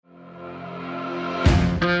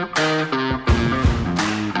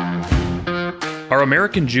Are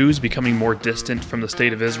American Jews becoming more distant from the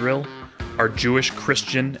state of Israel? Are Jewish,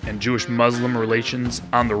 Christian, and Jewish-Muslim relations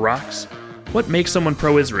on the rocks? What makes someone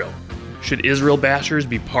pro-Israel? Should Israel bashers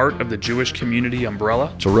be part of the Jewish community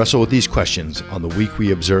umbrella? To wrestle with these questions, on the week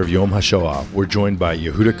we observe Yom HaShoah, we're joined by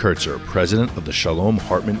Yehuda Kurtzer, president of the Shalom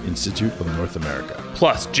Hartman Institute of North America.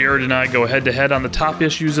 Plus, Jared and I go head-to-head on the top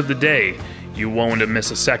issues of the day. You won't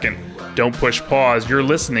miss a second. Don't push pause. You're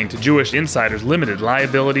listening to Jewish Insider's Limited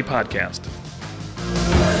Liability Podcast.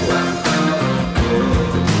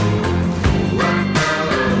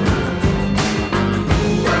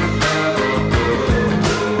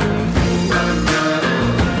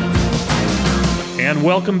 And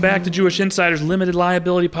welcome back to Jewish Insider's Limited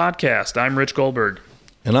Liability Podcast. I'm Rich Goldberg.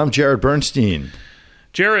 And I'm Jared Bernstein.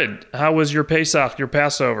 Jared, how was your Pesach, your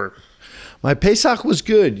Passover? My Pesach was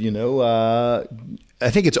good, I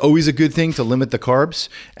think it's always a good thing to limit the carbs.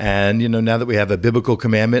 And, now that we have a biblical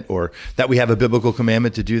commandment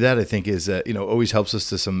to do that, I think is, always helps us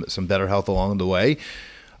to some better health along the way.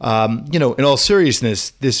 In all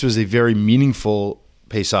seriousness, this was a very meaningful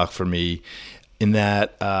Pesach for me in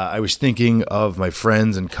that I was thinking of my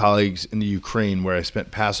friends and colleagues in the Ukraine where I spent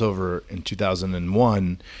Passover in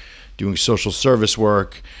 2001 doing social service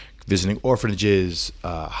work, visiting orphanages,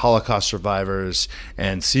 Holocaust survivors,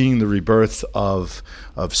 and seeing the rebirth of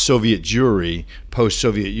Soviet Jewry,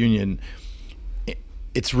 post-Soviet Union.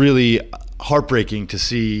 It's really heartbreaking to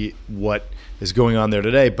see what is going on there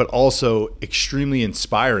today, but also extremely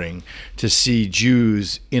inspiring to see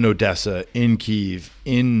Jews in Odessa, in Kyiv,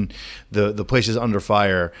 in the places under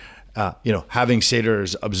fire, having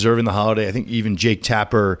seders, observing the holiday. I think even Jake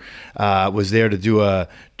Tapper was there to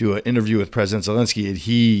do an interview with President Zelensky, and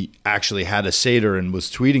he actually had a seder and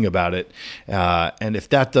was tweeting about it. And if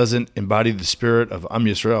that doesn't embody the spirit of Am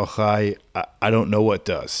Yisrael Chai, I don't know what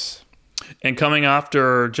does. And coming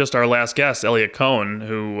after just our last guest, Elliot Cohen,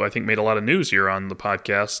 who I think made a lot of news here on the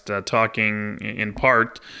podcast, talking in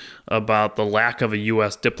part about the lack of a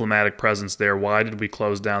U.S. diplomatic presence there. Why did we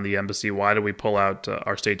close down the embassy? Why did we pull out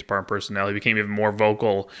our State Department personnel? He became even more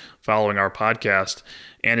vocal following our podcast.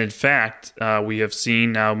 And in fact, we have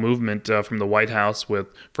seen now movement from the White House with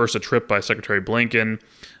first a trip by Secretary Blinken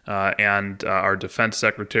and our defense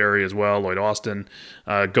secretary as well, Lloyd Austin,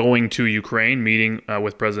 going to Ukraine, meeting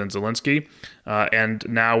with President Zelensky. And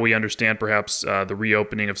now we understand perhaps the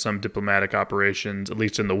reopening of some diplomatic operations, at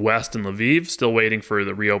least in the West in Lviv, still waiting for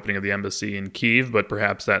the reopening of the embassy in Kyiv, but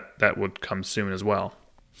perhaps that would come soon as well.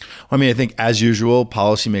 I mean, I think, as usual,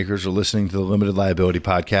 policymakers are listening to the Limited Liability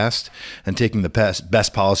Podcast and taking the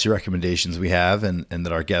best policy recommendations we have and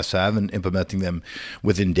that our guests have and implementing them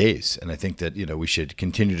within days. And I think that, we should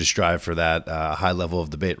continue to strive for that high level of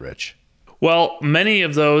debate, Rich. Well, many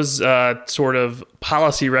of those sort of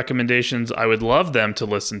policy recommendations, I would love them to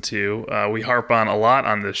listen to. We harp on a lot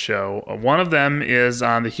on this show. One of them is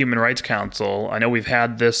on the Human Rights Council. I know we've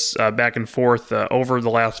had this back and forth over the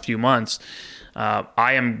last few months.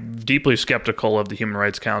 I am deeply skeptical of the Human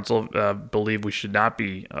Rights Council, believe we should not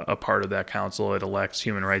be a part of that council. It elects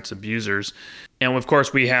human rights abusers. And of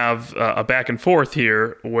course, we have a back and forth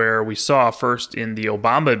here where we saw first in the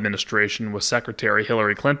Obama administration with Secretary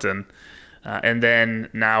Hillary Clinton, and then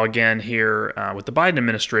now again here with the Biden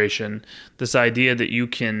administration, this idea that you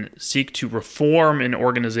can seek to reform an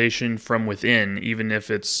organization from within, even if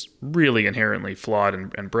it's really inherently flawed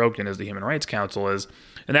and broken, as the Human Rights Council is.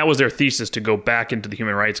 And that was their thesis, to go back into the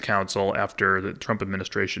Human Rights Council after the Trump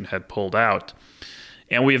administration had pulled out.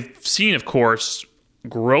 And we have seen, of course,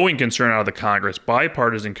 growing concern out of the Congress,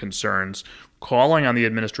 bipartisan concerns, calling on the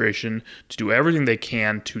administration to do everything they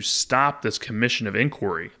can to stop this commission of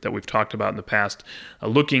inquiry that we've talked about in the past,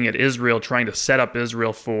 looking at Israel, trying to set up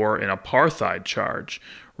Israel for an apartheid charge,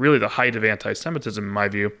 really the height of anti-Semitism in my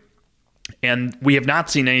view. And we have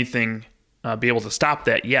not seen anything be able to stop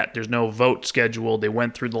that yet. There's no vote scheduled. They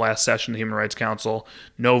went through the last session of the Human Rights Council.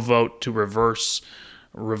 No vote to reverse,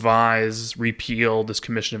 revise, repeal this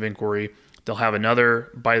commission of inquiry. They'll have another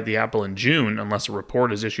bite of the apple in June, unless a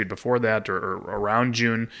report is issued before that or around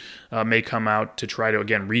June may come out to try to,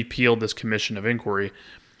 again, repeal this commission of inquiry.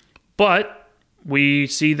 But we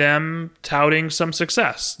see them touting some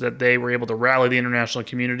success, that they were able to rally the international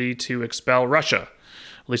community to expel Russia,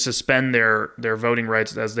 at least suspend their voting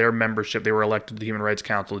rights as their membership. They were elected to the Human Rights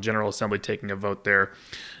Council, the General Assembly taking a vote there.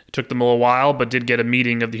 It took them a little while, but did get a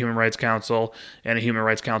meeting of the Human Rights Council and a Human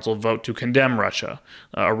Rights Council vote to condemn Russia,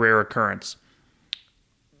 a rare occurrence.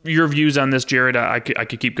 Your views on this, Jared? I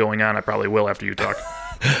could keep going on. I probably will after you talk.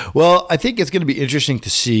 Well, I think it's going to be interesting to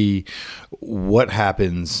see what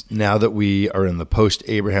happens now that we are in the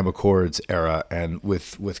post-Abraham Accords era, and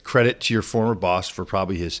with credit to your former boss for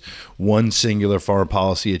probably his one singular foreign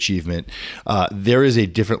policy achievement, there is a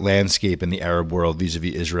different landscape in the Arab world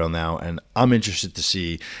vis-a-vis Israel now, and I'm interested to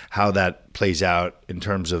see how that plays out in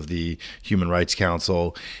terms of the Human Rights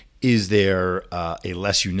Council. Is there a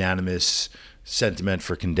less unanimous sentiment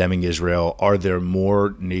for condemning Israel? Are there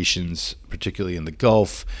more nations, particularly in the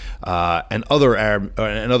Gulf, and other Arab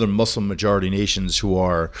and other Muslim majority nations, who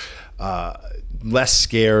are less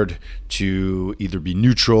scared to either be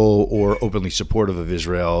neutral or openly supportive of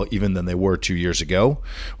Israel, even than they were 2 years ago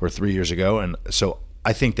or 3 years ago? And so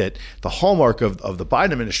I think that the hallmark of the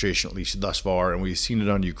Biden administration, at least thus far, and we've seen it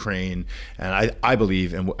on Ukraine, and I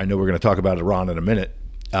believe, and I know we're going to talk about Iran in a minute,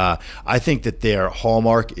 I think that their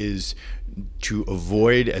hallmark is to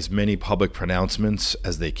avoid as many public pronouncements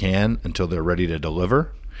as they can until they're ready to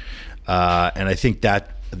deliver. And I think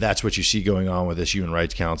that's what you see going on with this Human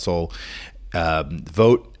Rights Council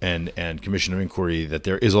vote and Commission of Inquiry, that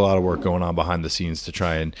there is a lot of work going on behind the scenes to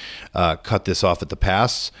try and cut this off at the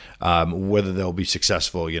pass. Whether they'll be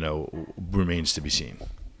successful, remains to be seen.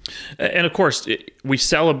 And of course, we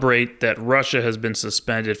celebrate that Russia has been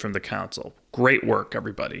suspended from the council. Great work,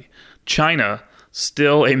 everybody. China,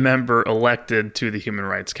 still a member elected to the Human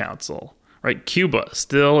Rights Council, right? Cuba,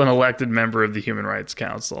 still an elected member of the Human Rights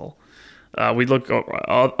Council. We look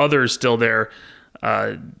others still there.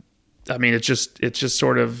 I mean, it's just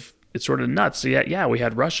sort of nuts. So yeah, we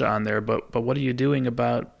had Russia on there, but what are you doing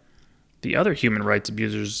about the other human rights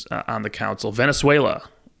abusers on the council? Venezuela,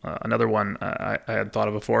 another one I had thought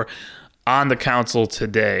of before, on the council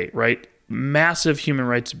today, right? Massive human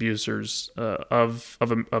rights abusers of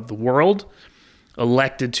the world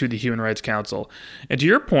elected to the Human Rights Council. And to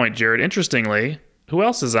your point, Jared, interestingly, who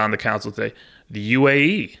else is on the council today? The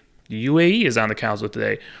UAE. The UAE is on the council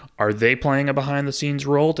today. Are they playing a behind-the-scenes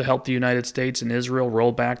role to help the United States and Israel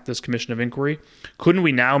roll back this Commission of Inquiry? Couldn't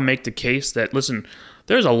we now make the case that, listen,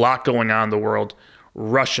 there's a lot going on in the world.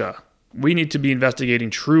 Russia, we need to be investigating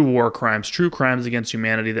true war crimes, true crimes against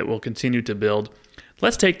humanity that will continue to build.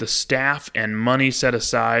 Let's take the staff and money set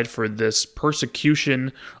aside for this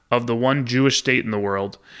persecution of the one Jewish state in the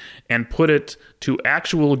world and put it to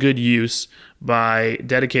actual good use by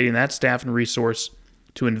dedicating that staff and resource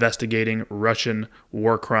to investigating Russian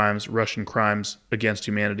war crimes, Russian crimes against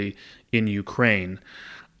humanity in Ukraine.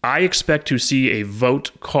 I expect to see a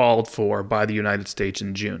vote called for by the United States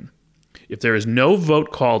in June. If there is no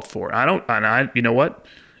vote called for, you know what?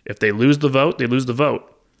 If they lose the vote, they lose the vote.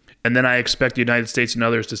 And then I expect the United States and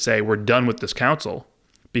others to say, we're done with this council,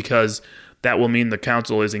 because that will mean the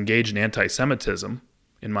council is engaged in anti-Semitism,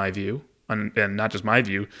 in my view, and not just my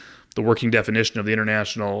view, the working definition of the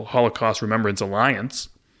International Holocaust Remembrance Alliance,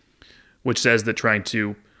 which says that trying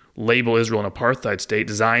to label Israel an apartheid state,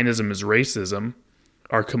 Zionism is racism,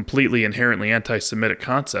 are completely inherently anti-Semitic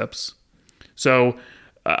concepts. So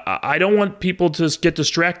I don't want people to get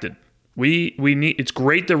distracted. We need. It's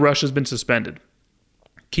great that Russia's been suspended.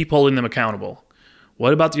 Keep holding them accountable.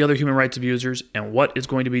 What about the other human rights abusers, and what is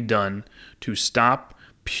going to be done to stop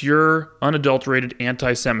pure, unadulterated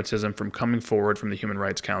anti-Semitism from coming forward from the Human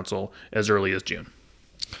Rights Council as early as June?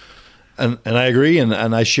 And I agree, and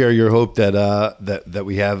I share your hope that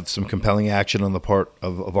we have some compelling action on the part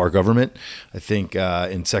of our government. I think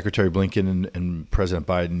in Secretary Blinken and President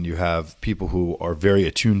Biden, you have people who are very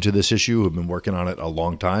attuned to this issue, who have been working on it a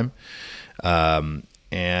long time.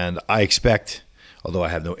 And I expect, although I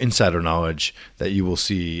have no insider knowledge, that you will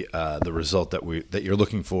see the result that you're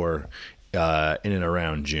looking for in and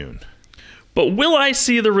around June. But will I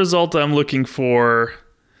see the result I'm looking for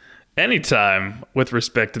anytime with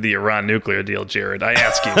respect to the Iran nuclear deal, Jared? I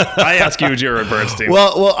ask you, Jared Bernstein.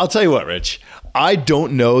 Well, I'll tell you what, Rich. I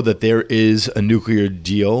don't know that there is a nuclear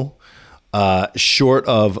deal short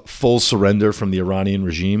of full surrender from the Iranian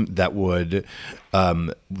regime that would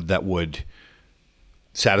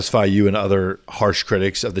satisfy you and other harsh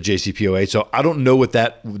critics of the JCPOA. So I don't know what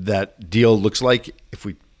that deal looks like if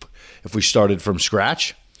we started from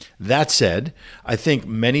scratch. That said, I think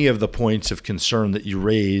many of the points of concern that you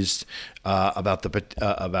raised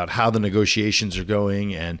about how the negotiations are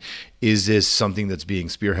going, and is this something that's being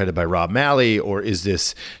spearheaded by Rob Malley, or is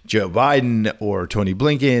this Joe Biden or Tony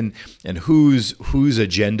Blinken, and whose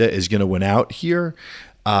agenda is going to win out here?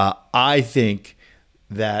 I think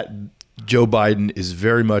that Joe Biden is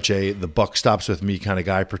very much the buck stops with me kind of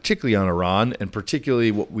guy, particularly on Iran, and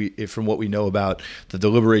particularly from what we know about the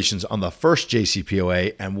deliberations on the first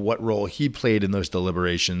JCPOA and what role he played in those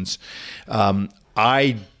deliberations.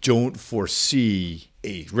 I don't foresee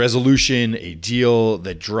a resolution, a deal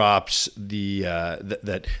that drops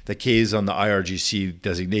that K's on the IRGC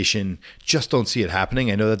designation. Just don't see it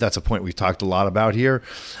happening. I know that that's a point we've talked a lot about here.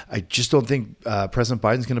 I just don't think President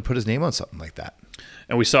Biden's going to put his name on something like that.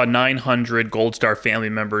 And we saw 900 Gold Star family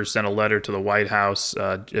members send a letter to the White House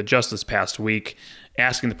just this past week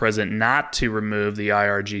asking the president not to remove the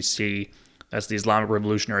IRGC, that's the Islamic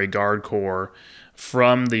Revolutionary Guard Corps,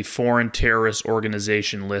 from the foreign terrorist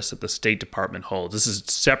organization list that the State Department holds. This is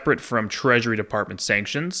separate from Treasury Department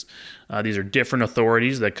sanctions. These are different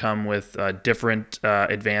authorities that come with different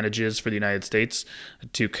advantages for the United States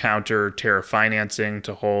to counter terror financing,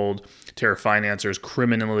 to hold terror financiers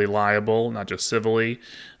criminally liable, not just civilly,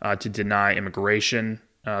 to deny immigration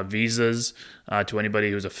visas to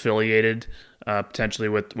anybody who's affiliated potentially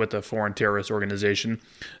with a foreign terrorist organization.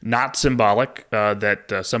 Not symbolic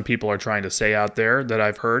that some people are trying to say out there that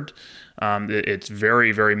I've heard. It's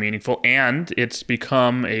very, very meaningful, and it's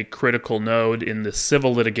become a critical node in the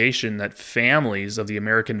civil litigation that families of the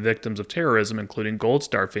American victims of terrorism, including Gold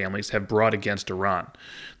Star families, have brought against Iran.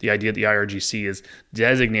 The idea that the IRGC is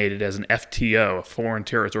designated as an FTO, a foreign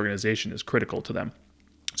terrorist organization, is critical to them.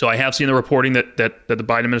 So I have seen the reporting that the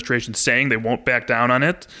Biden administration is saying they won't back down on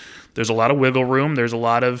it. There's a lot of wiggle room. There's a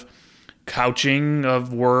lot of couching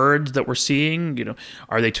of words that we're seeing. You know,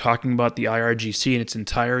 are they talking about the IRGC in its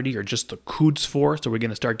entirety or just the Quds Force? Are we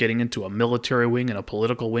going to start getting into a military wing and a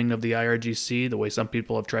political wing of the IRGC, the way some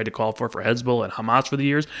people have tried to call for Hezbollah and Hamas for the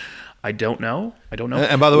years? I don't know.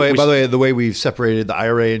 And by the way, the way we've separated the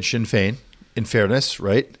IRA and Sinn Féin, in fairness,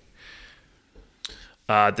 right?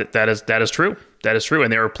 That is true. That is true,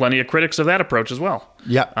 and there are plenty of critics of that approach as well.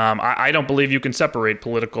 Yeah, I don't believe you can separate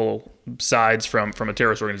political sides from a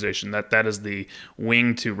terrorist organization. That is the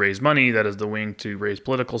wing to raise money. That is the wing to raise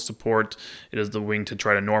political support. It is the wing to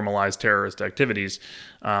try to normalize terrorist activities.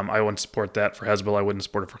 I wouldn't support that for Hezbollah. I wouldn't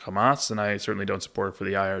support it for Hamas, and I certainly don't support it for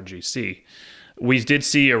the IRGC. We did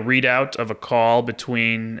see a readout of a call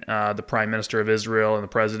between the Prime Minister of Israel and the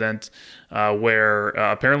President where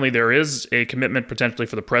apparently there is a commitment potentially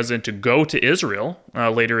for the President to go to Israel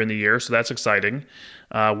later in the year, so that's exciting.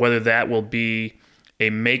 Whether that will be a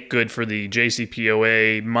make good for the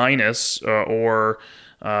JCPOA minus or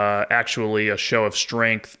actually a show of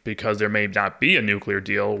strength because there may not be a nuclear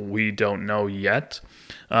deal, we don't know yet.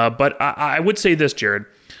 But I would say this, Jared.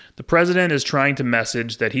 The president is trying to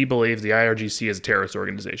message that he believes the IRGC is a terrorist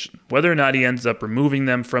organization. Whether or not he ends up removing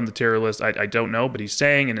them from the terror list, I don't know, but he's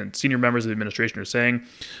saying, and senior members of the administration are saying,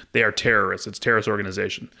 they are terrorists. It's a terrorist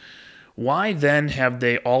organization. Why then have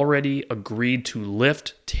they already agreed to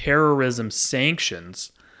lift terrorism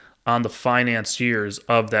sanctions on the financiers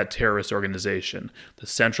of that terrorist organization? The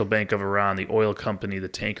Central Bank of Iran, the oil company, the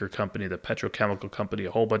tanker company, the petrochemical company,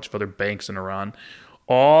 a whole bunch of other banks in Iran,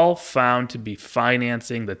 all found to be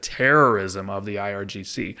financing the terrorism of the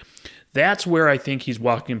IRGC. That's where I think he's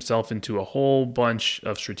walking himself into a whole bunch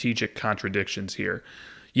of strategic contradictions here.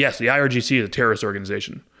 Yes, the IRGC is a terrorist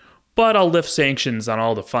organization, but I'll lift sanctions on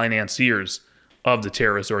all the financiers of the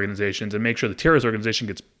terrorist organizations and make sure the terrorist organization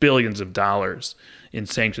gets billions of dollars in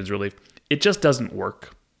sanctions relief. It just doesn't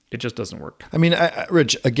work. It just doesn't work. I mean,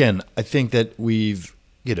 Rich, again, I think that we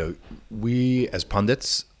as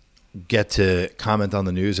pundits get to comment on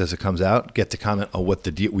the news as it comes out, get to comment on what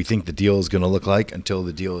the deal, we think the deal is going to look like until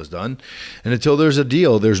the deal is done. And until there's a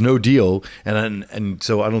deal, there's no deal. And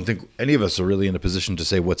so I don't think any of us are really in a position to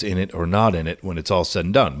say what's in it or not in it when it's all said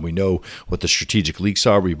and done. We know what the strategic leaks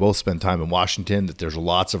are. We both spend time in Washington, that there's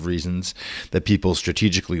lots of reasons that people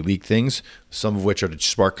strategically leak things, some of which are to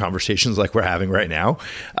spark conversations like we're having right now,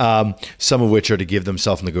 some of which are to give them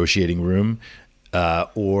self-negotiating room,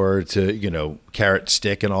 or to, carrot,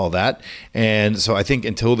 stick, and all that. And so I think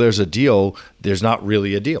until there's a deal, there's not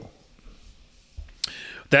really a deal.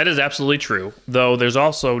 That is absolutely true, though there's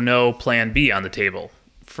also no plan B on the table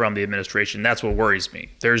from the administration. That's what worries me.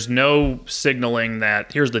 There's no signaling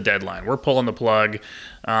that here's the deadline. We're pulling the plug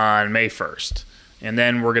on May 1st. And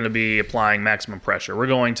then we're going to be applying maximum pressure. We're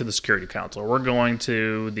going to the Security Council. We're going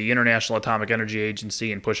to the International Atomic Energy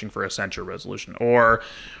Agency and pushing for a censure resolution. Or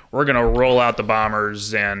we're going to roll out the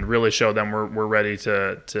bombers and really show them we're ready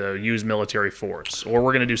to use military force. Or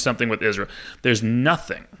we're going to do something with Israel. There's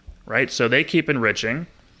nothing, right? So they keep enriching.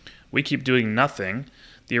 We keep doing nothing.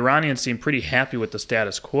 The Iranians seem pretty happy with the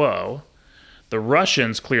status quo. The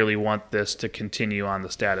Russians clearly want this to continue on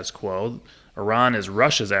the status quo. Iran is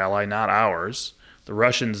Russia's ally, not ours. The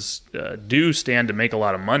Russians do stand to make a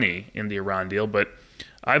lot of money in the Iran deal, but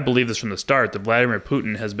I believe this from the start, that Vladimir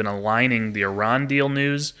Putin has been aligning the Iran deal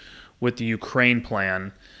news with the Ukraine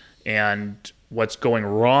plan And what's going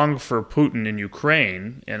wrong for Putin in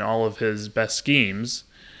Ukraine and all of his best schemes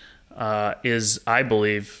is, I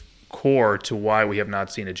believe, core to why we have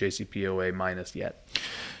not seen a JCPOA minus yet.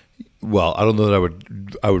 Well, I don't know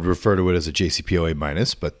that I would refer to it as a JCPOA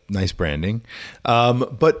minus, but nice branding.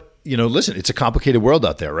 But listen, it's a complicated world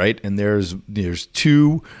out there, right? And there's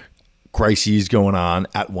two crises going on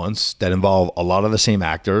at once that involve a lot of the same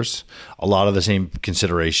actors, a lot of the same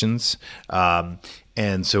considerations.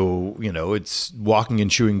 And so, it's walking and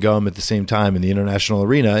chewing gum at the same time in the international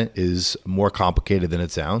arena is more complicated than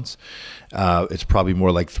it sounds. It's probably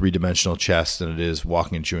more like three-dimensional chess than it is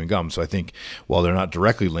walking and chewing gum. So I think while they're not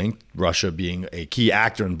directly linked, Russia being a key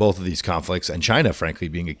actor in both of these conflicts, and China, frankly,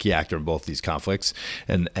 being a key actor in both of these conflicts,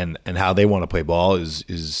 and how they want to play ball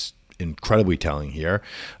is incredibly telling here.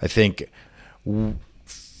 I think from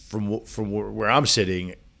where I'm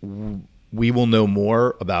sitting, we will know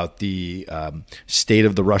more about the state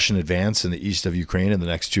of the Russian advance in the east of Ukraine in the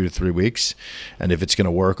next 2 to 3 weeks, and if it's going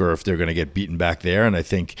to work or if they're going to get beaten back there. And I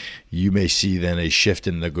think you may see then a shift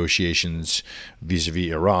in negotiations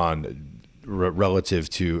vis-a-vis Iran relative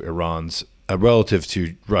to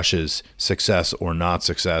Russia's success or not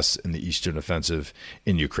success in the eastern offensive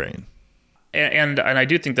in Ukraine. And I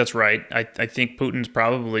do think that's right. I think Putin's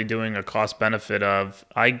probably doing a cost benefit of,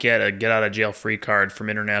 I get a get out of jail free card from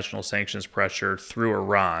international sanctions pressure through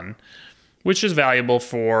Iran, which is valuable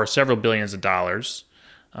for several billions of dollars.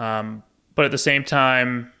 But at the same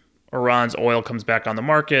time, Iran's oil comes back on the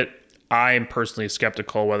market. I'm personally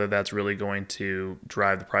skeptical whether that's really going to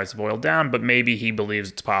drive the price of oil down, but maybe he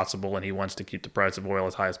believes it's possible and he wants to keep the price of oil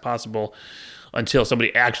as high as possible until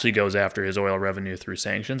somebody actually goes after his oil revenue through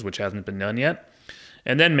sanctions, which hasn't been done yet.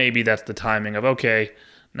 And then maybe that's the timing of, okay,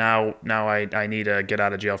 now I need a get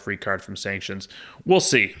out of jail free card from sanctions. We'll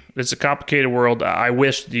see. It's a complicated world. I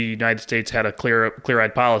wish the United States had a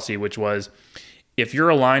clear-eyed policy, which was, if you're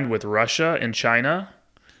aligned with Russia and China,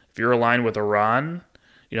 if you're aligned with Iran,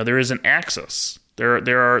 there is an axis. There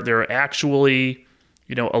are actually,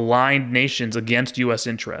 aligned nations against U.S.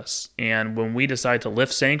 interests. And when we decide to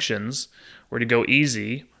lift sanctions or to go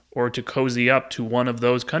easy or to cozy up to one of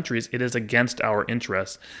those countries, it is against our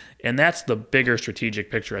interests. And that's the bigger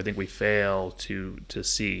strategic picture I think we fail to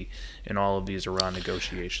see in all of these Iran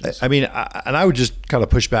negotiations. I mean, I would just kind of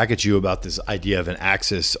push back at you about this idea of an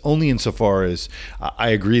axis, only insofar as I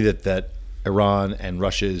agree that Iran and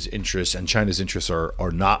Russia's interests and China's interests are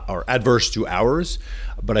adverse to ours,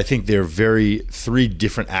 but I think they're three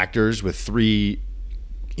different actors with three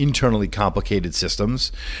internally complicated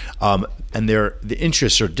systems, and the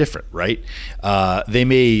interests are different, right? They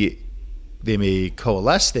may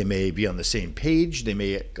coalesce, they may be on the same page, they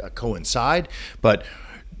may coincide, but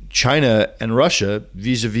China and Russia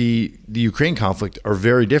vis-a-vis the Ukraine conflict are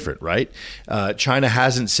very different, right? China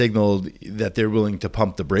hasn't signaled that they're willing to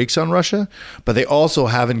pump the brakes on Russia, but they also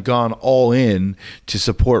haven't gone all in to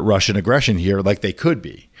support Russian aggression here like they could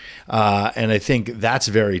be. And I think that's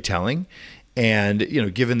very telling. And,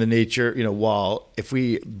 given the nature, while if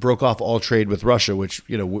we broke off all trade with Russia, which,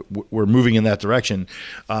 we're moving in that direction,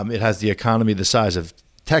 it has the economy the size of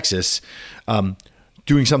Texas.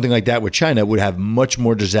 Doing something like that with China would have much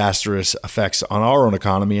more disastrous effects on our own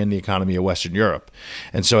economy and the economy of Western Europe.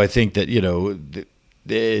 And so I think that,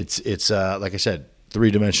 it's like I said,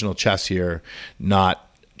 three-dimensional chess here, not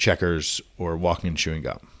checkers or walking and chewing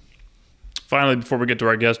gum. Finally, before we get to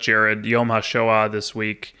our guest, Jared, Yom HaShoah this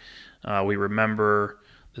week, we remember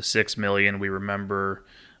the 6 million. We remember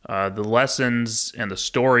the lessons and the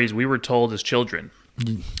stories we were told as children.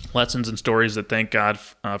 Lessons and stories that, thank God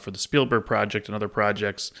for the Spielberg Project and other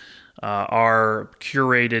projects, are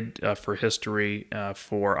curated for history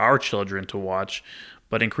for our children to watch,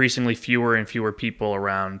 but increasingly fewer and fewer people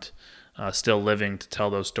around still living to tell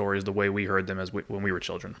those stories the way we heard them when we were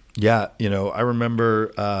children. Yeah, I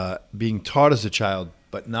remember being taught as a child,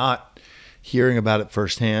 but not hearing about it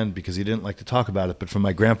firsthand because he didn't like to talk about it, but from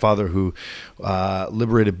my grandfather who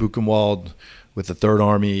liberated Buchenwald with the Third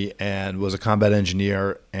Army and was a combat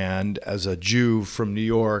engineer, and as a Jew from New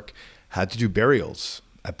York had to do burials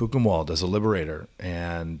at Buchenwald as a liberator,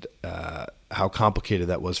 and how complicated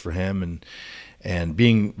that was for him, and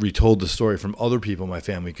being retold the story from other people in my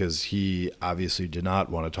family because he obviously did not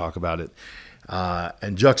want to talk about it,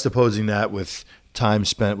 and juxtaposing that with time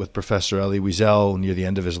spent with Professor Elie Wiesel near the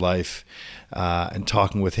end of his life, and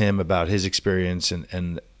talking with him about his experience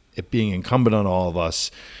and it being incumbent on all of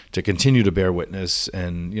us to continue to bear witness,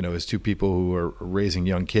 and as two people who are raising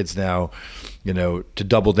young kids now, to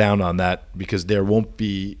double down on that, because there won't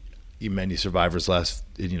be many survivors last,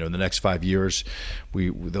 in the next 5 years.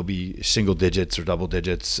 There'll be single digits or double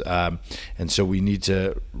digits. And so we need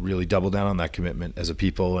to really double down on that commitment as a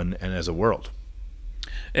people and as a world.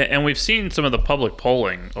 And we've seen some of the public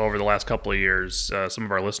polling over the last couple of years. Some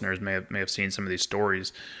of our listeners may have seen some of these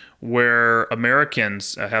stories where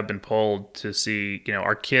Americans have been polled to see,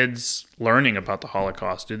 are kids learning about the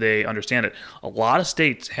Holocaust? Do they understand it? A lot of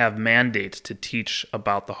states have mandates to teach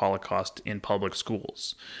about the Holocaust in public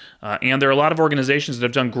schools. And there are a lot of organizations that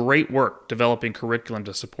have done great work developing curriculum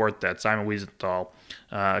to support that. Simon Wiesenthal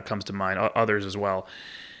comes to mind, others as well.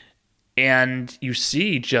 And you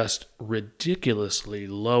see just ridiculously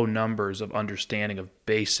low numbers of understanding of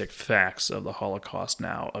basic facts of the Holocaust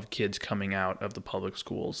now, of kids coming out of the public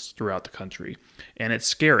schools throughout the country. And it's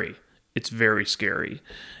scary. It's very scary.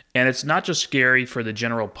 And it's not just scary for the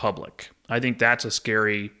general public. I think that's a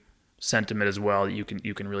scary sentiment as well that you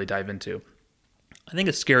can really dive into. I think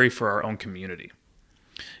it's scary for our own community.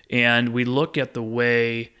 And we look at the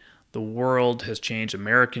way the world has changed.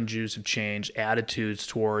 American Jews have changed, attitudes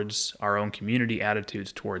towards our own community,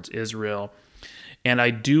 attitudes towards Israel. And I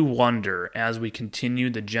do wonder, as we continue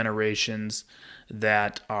the generations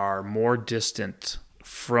that are more distant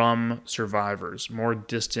from survivors, more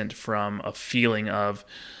distant from a feeling of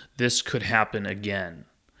this could happen again,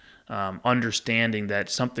 understanding that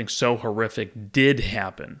something so horrific did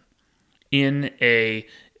happen in a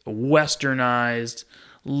westernized,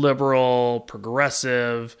 liberal,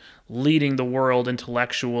 progressive, leading the world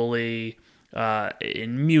intellectually,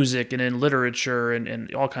 in music and in literature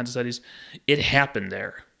and all kinds of studies. It happened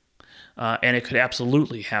there. And it could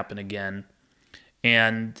absolutely happen again.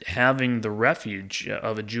 And having the refuge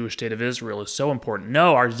of a Jewish state of Israel is so important.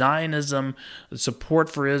 No, our Zionism, the support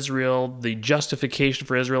for Israel, the justification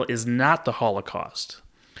for Israel is not the Holocaust.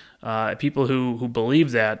 People who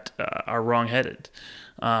believe that are wrong-headed.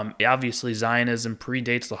 Obviously, Zionism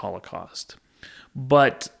predates the Holocaust.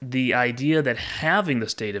 But the idea that having the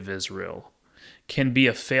state of Israel can be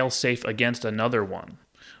a fail-safe against another one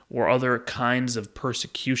or other kinds of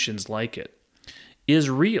persecutions like it is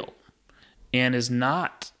real and is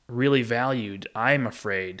not really valued, I'm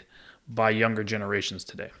afraid, by younger generations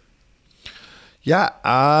today. Yeah,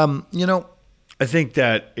 I think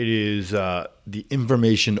that it is the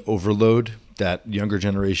information overload that younger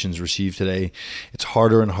generations receive today. It's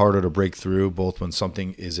harder and harder to break through, both when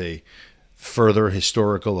something is a further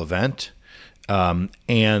historical event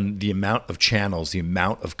and the amount of channels, the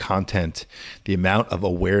amount of content, the amount of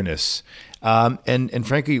awareness. And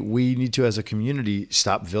frankly, we need to, as a community,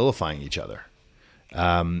 stop vilifying each other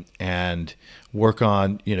and work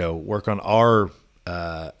on our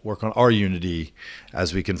unity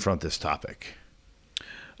as we confront this topic.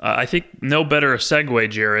 I think no better a segue,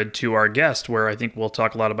 Jared, to our guest, where I think we'll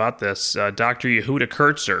talk a lot about this. Dr. Yehuda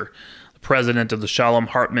Kurtzer, the president of the Shalom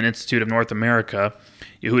Hartman Institute of North America.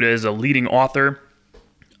 Yehuda is a leading author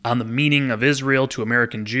on the meaning of Israel to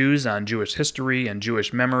American Jews, on Jewish history and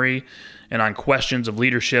Jewish memory, and on questions of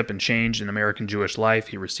leadership and change in American Jewish life.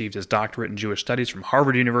 He received his doctorate in Jewish studies from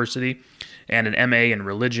Harvard University and an MA in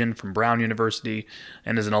religion from Brown University,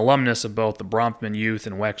 and is an alumnus of both the Bronfman Youth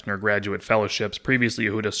and Wexner Graduate Fellowships. Previously,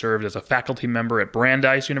 Yehuda served as a faculty member at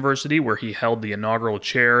Brandeis University, where he held the inaugural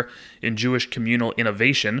chair in Jewish communal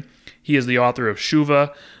innovation. He is the author of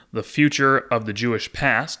Shuva, The Future of the Jewish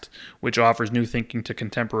Past, which offers new thinking to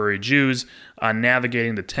contemporary Jews on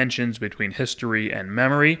navigating the tensions between history and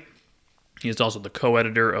memory. He is also the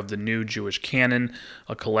co-editor of the New Jewish Canon,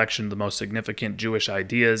 a collection of the most significant Jewish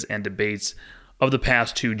ideas and debates of the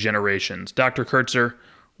past two generations. Dr. Kurtzer,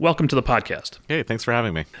 welcome to the podcast. Hey, thanks for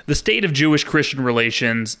having me. The state of Jewish-Christian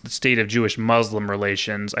relations, the state of Jewish-Muslim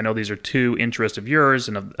relations, I know these are two interests of yours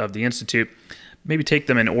and of the Institute. Maybe take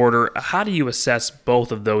them in order. How do you assess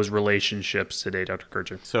both of those relationships today, Dr.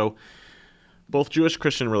 Kurtzer? So both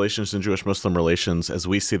Jewish-Christian relations and Jewish-Muslim relations, as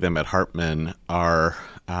we see them at Hartman, are,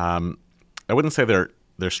 I wouldn't say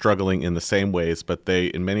they're struggling in the same ways, but they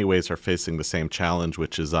in many ways are facing the same challenge,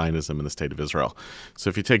 which is Zionism in the state of Israel. So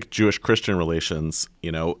if you take Jewish-Christian relations,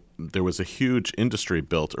 there was a huge industry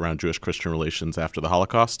built around Jewish-Christian relations after the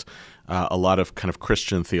Holocaust. A lot of kind of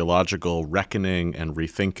Christian theological reckoning and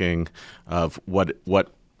rethinking of what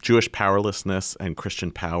Jewish powerlessness and Christian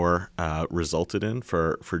power resulted in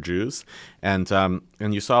for Jews. And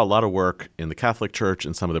you saw a lot of work in the Catholic Church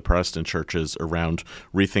and some of the Protestant churches around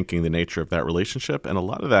rethinking the nature of that relationship. And a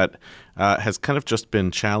lot of that has kind of just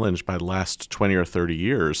been challenged by the last 20 or 30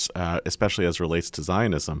 years, especially as it relates to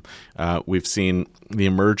Zionism. We've seen the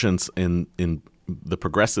emergence in the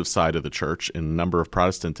progressive side of the church in a number of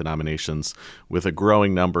Protestant denominations with a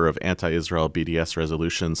growing number of anti-Israel BDS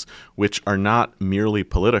resolutions, which are not merely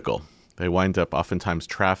political. They wind up oftentimes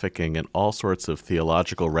trafficking in all sorts of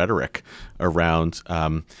theological rhetoric around,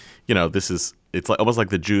 it's like, almost like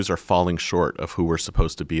the Jews are falling short of who we're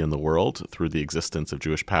supposed to be in the world through the existence of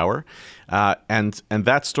Jewish power. And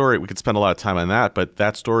that story, we could spend a lot of time on that, but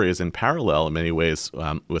that story is in parallel in many ways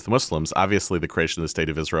with Muslims. Obviously, the creation of the State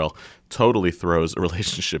of Israel totally throws a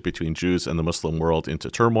relationship between Jews and the Muslim world into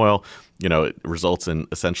turmoil. It results in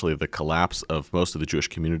essentially the collapse of most of the Jewish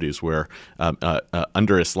communities where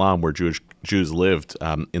under Islam, where Jews lived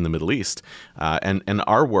in the Middle East. And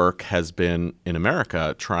our work has been in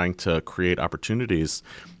America trying to create opportunities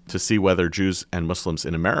to see whether Jews and Muslims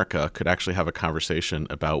in America could actually have a conversation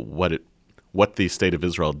about what the State of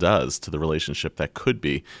Israel does to the relationship that could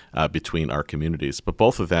be between our communities. But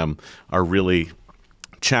both of them are really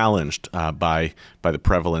challenged by the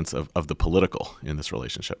prevalence of the political in this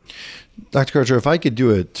relationship. Dr. Kurtzer, if I could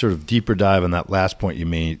do a sort of deeper dive on that last point you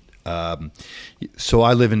made. So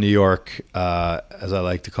I live in New York, as I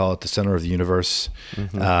like to call it, the center of the universe.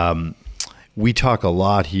 Mm-hmm. We talk a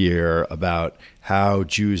lot here about how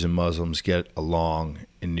Jews and Muslims get along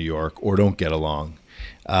in New York or don't get along.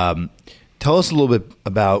 Tell us a little bit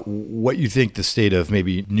about what you think the state of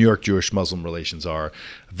maybe New York Jewish-Muslim relations are.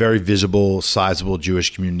 A very visible, sizable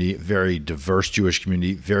Jewish community, very diverse Jewish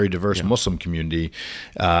community, very diverse Muslim community,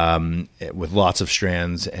 with lots of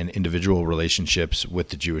strands and individual relationships with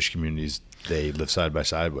the Jewish communities they live side by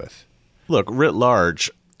side with. Look, writ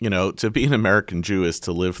large, to be an American Jew is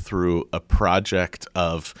to live through a project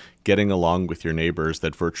of getting along with your neighbors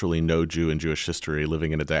that virtually no Jew in Jewish history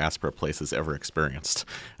living in a diaspora place has ever experienced.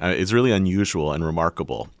 It's really unusual and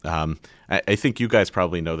remarkable. I think you guys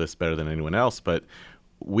probably know this better than anyone else, but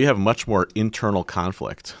we have much more internal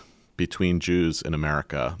conflict between Jews in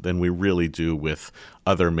America than we really do with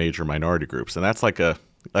other major minority groups. And that's like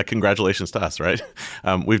congratulations to us, right?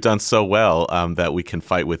 We've done so well that we can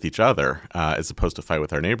fight with each other as opposed to fight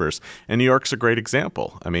with our neighbors. And New York's a great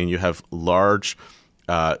example. I mean, you have large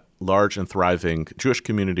and thriving Jewish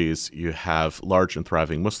communities. You have large and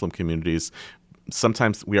thriving Muslim communities.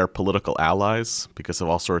 Sometimes we are political allies because of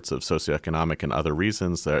all sorts of socioeconomic and other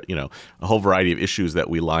reasons. That a whole variety of issues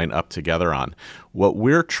that we line up together on. What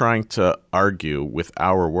we're trying to argue with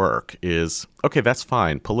our work is, okay, that's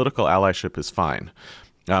fine. Political allyship is fine.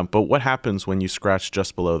 But what happens when you scratch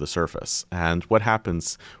just below the surface? And what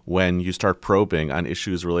happens when you start probing on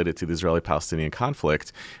issues related to the Israeli-Palestinian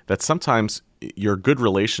conflict that sometimes your good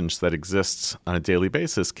relations that exists on a daily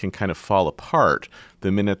basis can kind of fall apart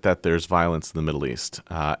the minute that there's violence in the Middle East.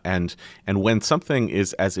 And when something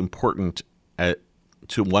is as important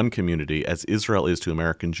to one community as Israel is to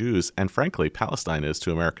American Jews, and frankly, Palestine is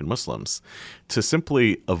to American Muslims, to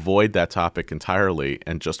simply avoid that topic entirely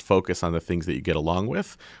and just focus on the things that you get along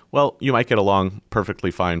with, well, you might get along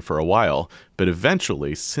perfectly fine for a while, but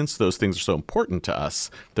eventually, since those things are so important to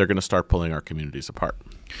us, they're going to start pulling our communities apart.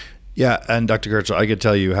 Yeah, and Dr. Kurtzer, I could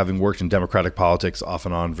tell you, having worked in democratic politics off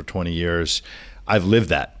and on for 20 years, I've lived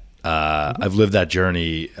that. I've lived that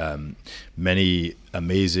journey, many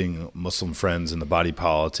amazing Muslim friends in the body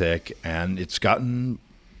politic, and it's gotten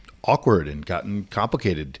awkward and gotten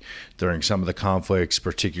complicated during some of the conflicts,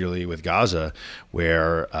 particularly with Gaza,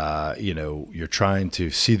 where you're trying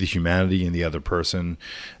to see the humanity in the other person,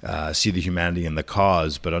 see the humanity in the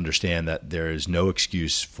cause, but understand that there is no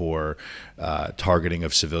excuse for targeting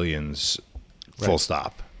of civilians, full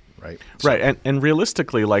stop. Right. So, right. And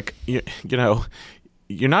realistically,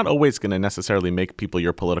 you're not always going to necessarily make people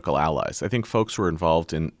your political allies. I think folks who are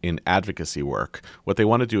involved in advocacy work, what they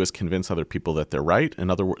want to do is convince other people that they're right,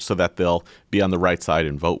 so that they'll be on the right side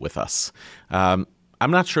and vote with us. I'm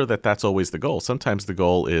not sure that that's always the goal. Sometimes the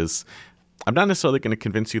goal is, I'm not necessarily going to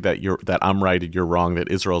convince you that I'm right and you're wrong,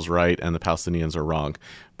 that Israel's right and the Palestinians are wrong.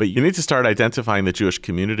 But you need to start identifying the Jewish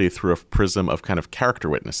community through a prism of kind of character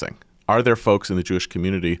witnessing. Are there folks in the Jewish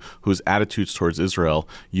community whose attitudes towards Israel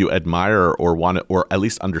you admire or want to, or at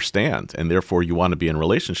least understand, and therefore you want to be in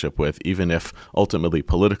relationship with, even if ultimately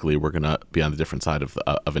politically we're going to be on the different side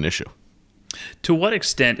of an issue? To what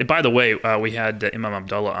extent, and by the way, we had Imam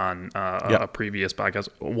Abdullah on a previous podcast,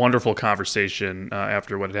 a wonderful conversation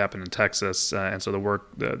after what had happened in Texas. And so the work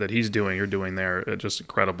that you're doing there, just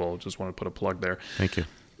incredible. Just want to put a plug there. Thank you.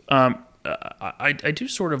 I do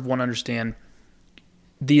sort of want to understand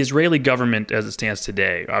the Israeli government as it stands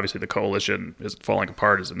today. Obviously, the coalition is falling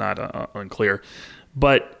apart, is it not? Unclear.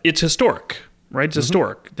 But it's historic, right? It's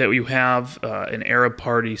historic that you have an Arab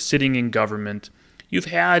party sitting in government. You've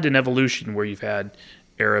had an evolution where you've had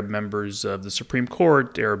Arab members of the Supreme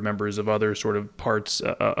Court, Arab members of other sort of parts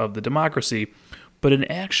of the democracy, but an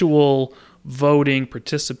actual voting,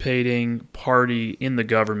 participating party in the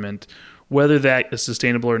government, whether that is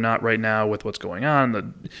sustainable or not right now with what's going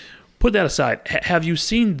on. Put that aside. Have you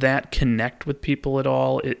seen that connect with people at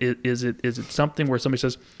all? Is it something where somebody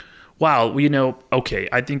says, wow, okay,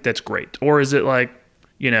 I think that's great? Or is it like,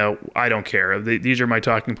 I don't care. These are my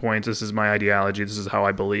talking points. This is my ideology. This is how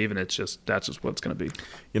I believe. And that's just what it's going to be.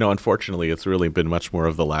 Unfortunately, it's really been much more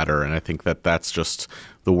of the latter. And I think that's just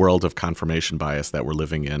the world of confirmation bias that we're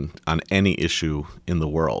living in on any issue in the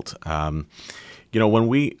world.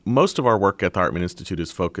 Most of our work at the Hartman Institute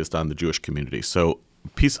is focused on the Jewish community. So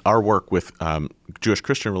our work with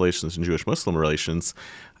Jewish-Christian relations and Jewish-Muslim relations,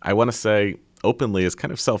 I want to say openly, is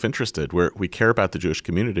kind of self-interested, where we care about the Jewish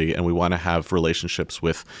community and we want to have relationships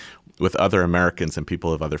with other Americans and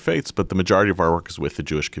people of other faiths, but the majority of our work is with the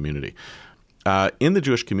Jewish community. In the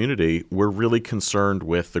Jewish community, we're really concerned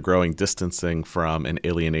with the growing distancing from and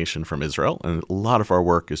alienation from Israel, and a lot of our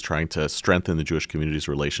work is trying to strengthen the Jewish community's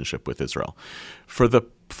relationship with Israel. For the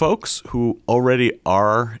folks who already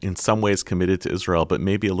are in some ways committed to Israel, but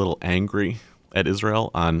maybe a little angry at Israel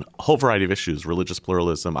on a whole variety of issues, religious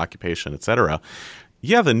pluralism, occupation, etc.,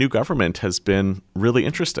 the new government has been really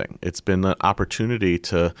interesting. It's been an opportunity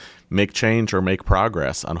to make change or make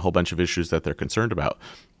progress on a whole bunch of issues that they're concerned about.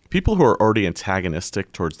 People who are already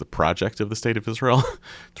antagonistic towards the project of the State of Israel,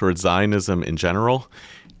 towards Zionism in general,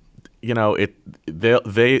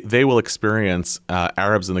 they will experience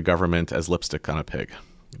Arabs in the government as lipstick on a pig.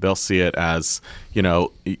 They'll see it as,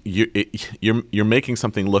 you're making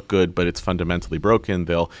something look good, but it's fundamentally broken.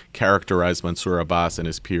 They'll characterize Mansour Abbas and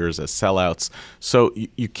his peers as sellouts. So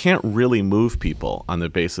you can't really move people on the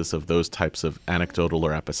basis of those types of anecdotal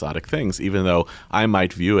or episodic things, even though I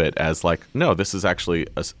might view it as like, no, this is actually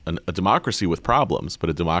a democracy with problems, but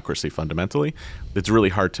a democracy fundamentally. It's really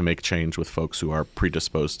hard to make change with folks who are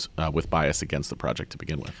predisposed with bias against the project to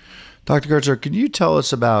begin with. Dr. Kurtzer, can you tell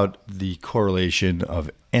us about the correlation of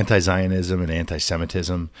anti-Zionism and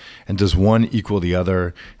anti-Semitism? And does one equal the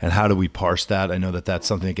other? And how do we parse that? I know that that's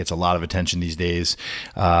something that gets a lot of attention these days.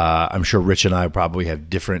 I'm sure Rich and I probably have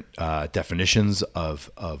different definitions of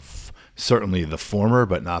certainly the former,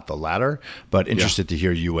 but not the latter. But interested to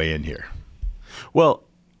hear you weigh in here. Well,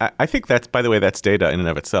 I think by the way, that's data in and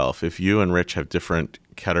of itself. If you and Rich have different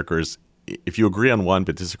categories, if you agree on one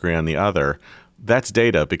but disagree on the other, that's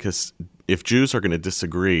data, because if Jews are going to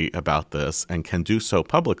disagree about this and can do so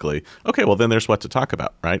publicly, okay, well, then there's what to talk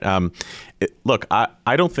about, right? Look,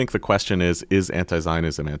 I don't think the question is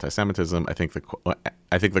anti-Zionism anti-Semitism? I think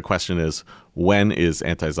the question is, when is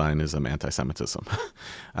anti-Zionism anti-Semitism?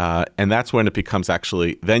 And that's when it becomes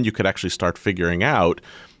then you could actually start figuring out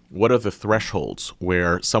what are the thresholds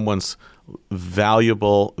where someone's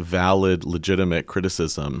valuable, valid, legitimate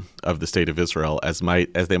criticism of the State of Israel, as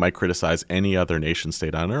they might criticize any other nation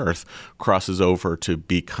state on earth, crosses over to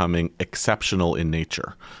becoming exceptional in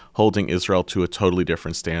nature, holding Israel to a totally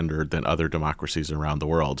different standard than other democracies around the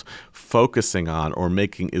world, focusing on or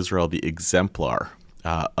making Israel the exemplar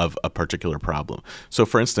of a particular problem. So,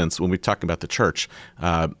 for instance, when we're talking about the church,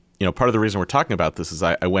 part of the reason we're talking about this is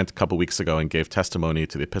I went a couple weeks ago and gave testimony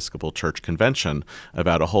to the Episcopal Church Convention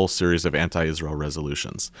about a whole series of anti-Israel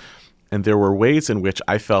resolutions. And there were ways in which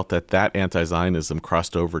I felt that anti-Zionism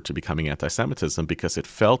crossed over to becoming anti-Semitism, because it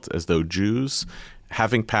felt as though Jews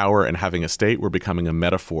having power and having a state were becoming a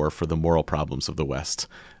metaphor for the moral problems of the West.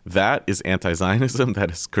 That is anti-Zionism that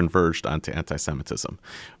has converged onto anti-Semitism.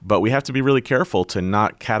 But we have to be really careful to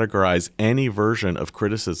not categorize any version of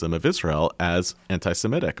criticism of Israel as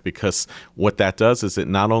anti-Semitic, because what that does is it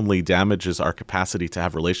not only damages our capacity to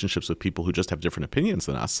have relationships with people who just have different opinions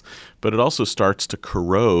than us, but it also starts to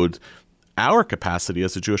corrode our capacity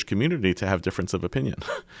as a Jewish community to have difference of opinion.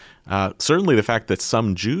 Certainly the fact that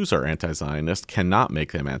some Jews are anti-Zionist cannot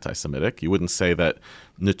make them anti-Semitic. You wouldn't say that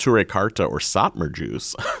Yehuda Kurtzer or Satmar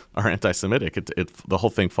Jews are anti-Semitic. The whole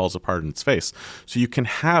thing falls apart in its face. So you can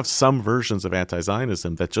have some versions of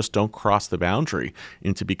anti-Zionism that just don't cross the boundary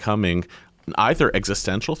into becoming either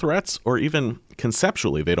existential threats, or even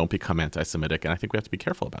conceptually they don't become anti-Semitic. And I think we have to be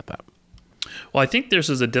careful about that. Well, I think there's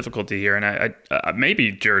a difficulty here, and I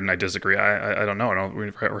maybe Jared and I disagree. I don't know.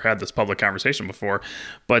 We've never had this public conversation before,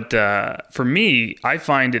 but for me, I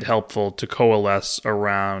find it helpful to coalesce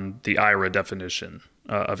around the IRA definition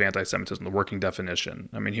of anti-Semitism, the working definition.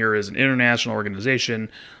 I mean, here is an international organization.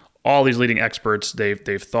 All these leading experts,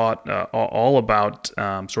 they've thought all about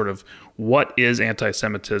sort of what is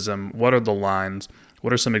anti-Semitism, what are the lines,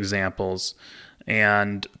 what are some examples.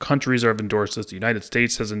 And countries have endorsed this. The United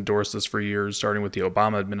States has endorsed this for years, starting with the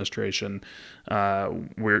Obama administration,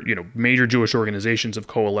 where major Jewish organizations have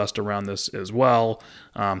coalesced around this as well.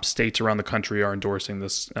 States around the country are endorsing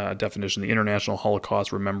this definition. The International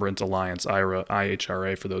Holocaust Remembrance Alliance,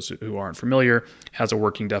 IHRA, for those who aren't familiar, has a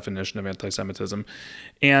working definition of anti-Semitism.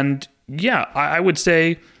 And yeah, I would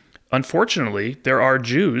say, unfortunately, there are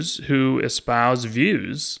Jews who espouse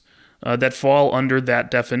views that fall under that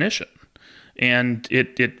definition. And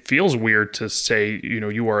it feels weird to say,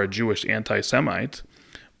 you are a Jewish anti-Semite,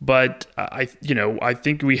 but I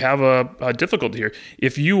think we have a difficulty here.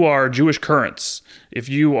 If you are Jewish Kurtz, if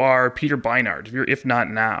you are Peter Beinart, if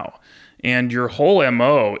not now, and your whole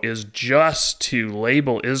MO is just to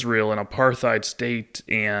label Israel an apartheid state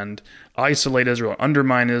and isolate Israel,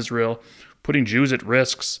 undermine Israel, putting Jews at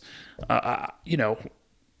risks, I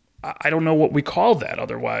don't know what we call that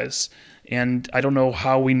otherwise. And I don't know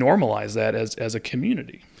how we normalize that as a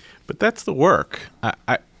community. But that's the work.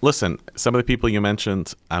 Listen, some of the people you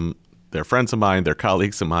mentioned, they're friends of mine, they're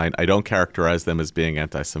colleagues of mine. I don't characterize them as being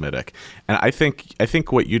anti-Semitic. And I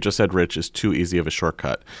think what you just said, Rich, is too easy of a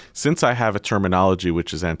shortcut. Since I have a terminology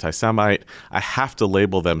which is anti-Semite, I have to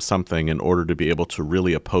label them something in order to be able to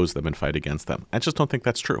really oppose them and fight against them. I just don't think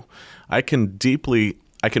that's true. I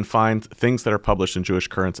can find things that are published in Jewish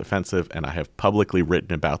Currents offensive, and I have publicly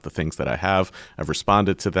written about the things that I have. I've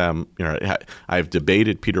responded to them. I've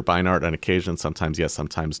debated Peter Beinart on occasion. Sometimes yes,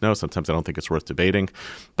 sometimes no. Sometimes I don't think it's worth debating.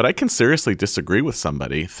 But I can seriously disagree with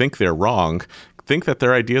somebody, think they're wrong, think that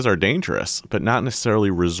their ideas are dangerous, but not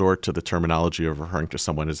necessarily resort to the terminology of referring to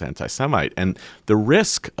someone as anti-Semite. And the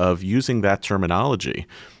risk of using that terminology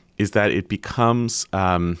is that it becomes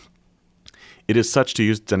it is such, to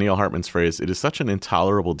use Daniel Hartman's phrase, it is such an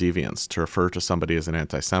intolerable deviance to refer to somebody as an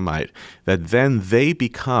anti-Semite that then they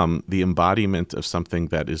become the embodiment of something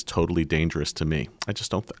that is totally dangerous to me.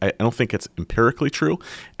 I don't think it's empirically true,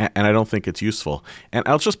 and I don't think it's useful. And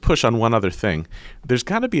I'll just push on one other thing. There's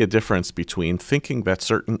got to be a difference between thinking that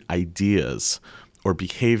certain ideas or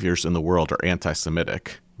behaviors in the world are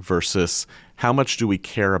anti-Semitic versus how much do we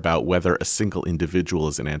care about whether a single individual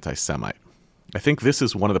is an anti-Semite. I think this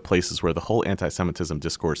is one of the places where the whole anti-Semitism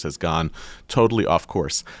discourse has gone totally off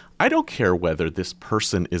course. I don't care whether this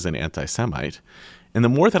person is an anti-Semite. And the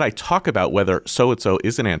more that I talk about whether so-and-so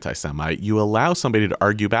is an anti-Semite, you allow somebody to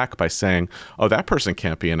argue back by saying, oh, that person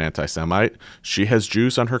can't be an anti-Semite. She has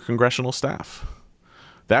Jews on her congressional staff.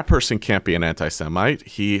 That person can't be an anti-Semite.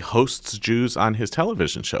 He hosts Jews on his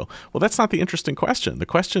television show. Well, that's not the interesting question. The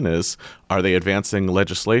question is, are they advancing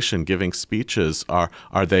legislation, giving speeches? Are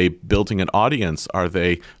they building an audience? Are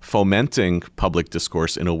they fomenting public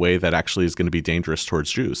discourse in a way that actually is going to be dangerous towards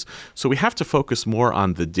Jews? So we have to focus more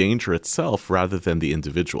on the danger itself rather than the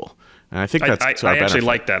individual. And I think that's to our benefit. I actually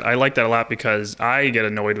like that. I like that a lot because I get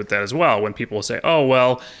annoyed with that as well when people say, oh,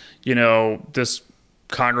 well, this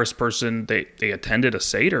congressperson, they attended a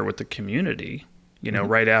Seder with the community,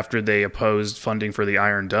 right after they opposed funding for the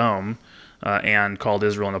Iron Dome and called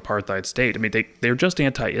Israel an apartheid state. I mean, they're just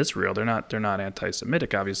anti-Israel. They're not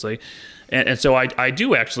anti-Semitic, obviously. And so I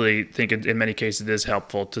do actually think in many cases it is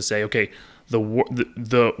helpful to say, okay,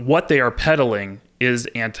 the what they are peddling is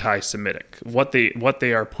anti-Semitic. What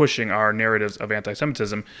they are pushing are narratives of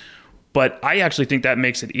anti-Semitism. But I actually think that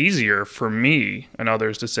makes it easier for me and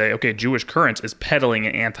others to say, okay, Jewish Currents is peddling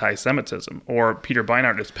an anti-Semitism, or Peter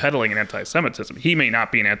Beinart is peddling an anti-Semitism. He may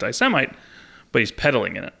not be an anti-Semite, but he's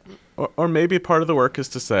peddling in it. Or maybe part of the work is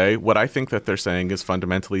to say what I think that they're saying is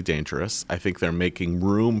fundamentally dangerous. I think they're making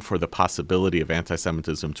room for the possibility of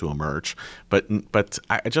anti-Semitism to emerge. But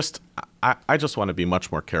I just want to be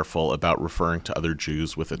much more careful about referring to other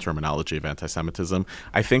Jews with the terminology of anti-Semitism.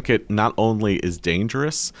 I think it not only is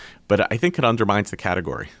dangerous, but I think it undermines the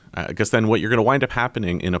category. Because then what you're going to wind up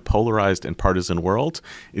happening in a polarized and partisan world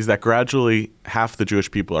is that gradually half the Jewish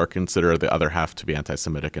people are considered the other half to be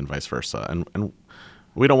anti-Semitic and vice versa. And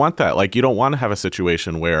we don't want that. Like, you don't want to have a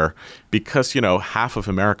situation where, because, half of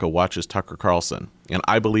America watches Tucker Carlson, and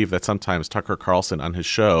I believe that sometimes Tucker Carlson on his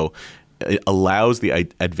show allows the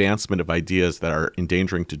advancement of ideas that are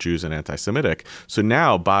endangering to Jews and anti-Semitic. So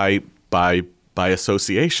now, by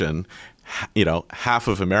association, half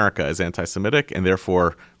of America is anti-Semitic, and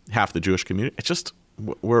therefore half the Jewish community. It's just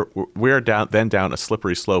we're down a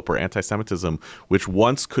slippery slope where anti-Semitism, which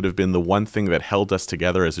once could have been the one thing that held us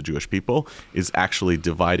together as a Jewish people, is actually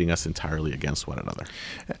dividing us entirely against one another.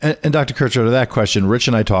 And Dr. Kurtzer, to that question, Rich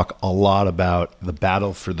and I talk a lot about the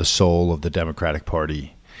battle for the soul of the Democratic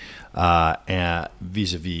Party and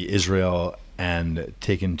vis-a-vis Israel, and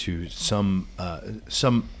taken to some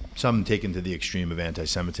taken to the extreme of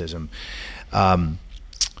anti-Semitism.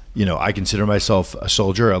 I consider myself a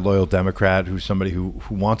soldier, a loyal Democrat, who's somebody who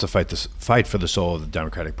wants to fight for the soul of the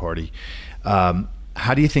Democratic Party.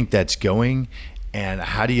 How do you think that's going, and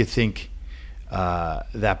how do you think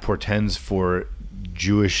that portends for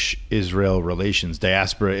Jewish-Israel relations,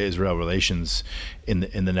 diaspora-Israel relations in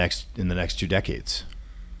the next 2 decades?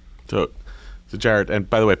 So Jared, and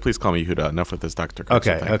by the way, please call me Yehuda. Enough with this Dr.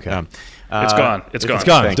 Kurtzer thing. Okay. It's gone. It's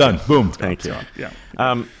gone. It's done. Boom. Thank you. Yeah.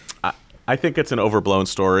 I think it's an overblown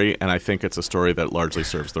story, and I think it's a story that largely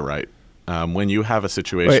serves the right. When you have a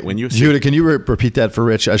situation, Yehuda, can you repeat that for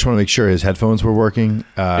Rich? I just want to make sure his headphones were working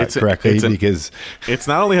correctly, because it's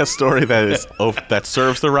not only a story that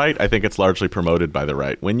serves the right. I think it's largely promoted by the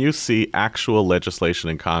right. When you see actual legislation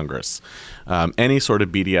in Congress, any sort of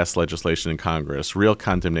BDS legislation in Congress, real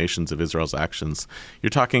condemnations of Israel's actions,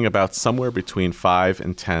 you're talking about somewhere between 5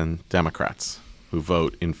 and 10 Democrats who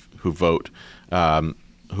vote in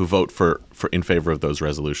favor of those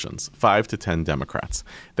resolutions. 5 to 10 Democrats.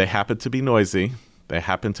 They happen to be noisy. They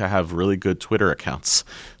happen to have really good Twitter accounts.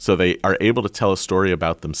 So they are able to tell a story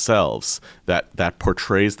about themselves that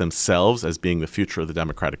portrays themselves as being the future of the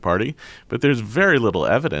Democratic Party. But there's very little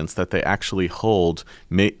evidence that they actually hold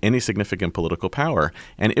any significant political power.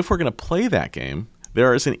 And if we're going to play that game,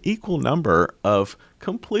 there is an equal number of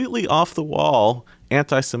completely off-the-wall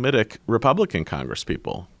anti-Semitic Republican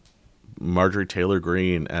congresspeople. Marjorie Taylor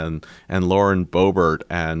Greene and Lauren Boebert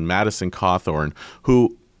and Madison Cawthorn,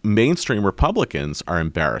 who mainstream Republicans are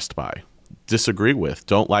embarrassed by, disagree with,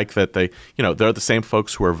 don't like that they're the same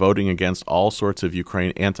folks who are voting against all sorts of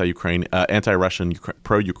anti-Russian,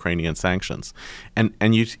 pro-Ukrainian sanctions,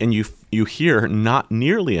 and you hear not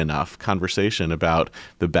nearly enough conversation about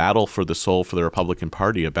the battle for the soul for the Republican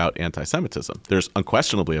Party about anti-Semitism. There's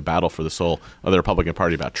unquestionably a battle for the soul of the Republican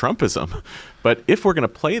Party about Trumpism, but if we're going to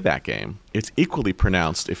play that game, it's equally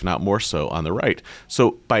pronounced, if not more so, on the right.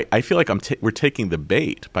 So I feel like we're taking the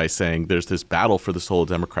bait by saying there's this battle for the soul of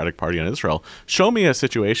the Democratic Party in Israel. Show me a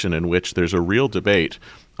situation in which there's a real debate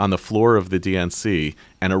on the floor of the DNC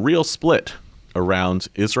and a real split around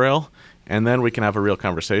Israel, and then we can have a real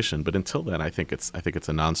conversation. But until then, I think it's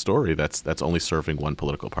a non-story that's only serving one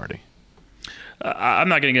political party. I'm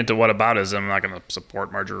not going to get into whataboutism. I'm not going to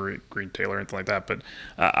support Marjorie Greene Taylor or anything like that. But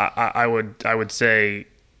I would say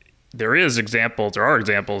there are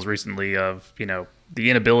examples recently of the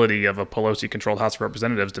inability of a Pelosi-controlled House of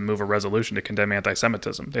Representatives to move a resolution to condemn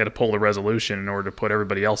anti-Semitism. They had to pull the resolution in order to put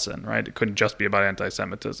everybody else in, right? It couldn't just be about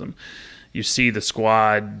anti-Semitism. You see the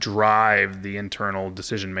squad drive the internal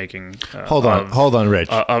decision-making. Hold on, Rich.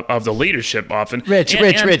 Of the leadership often. Rich.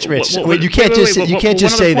 Wait, you can't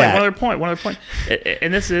just say that. One other point.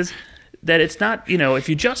 And this is that it's not, if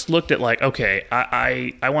you just looked at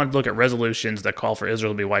I want to look at resolutions that call for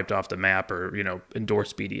Israel to be wiped off the map or,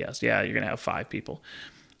 endorse BDS. Yeah, you're going to have 5 people.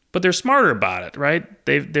 But they're smarter about it, right?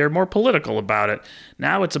 They're more political about it.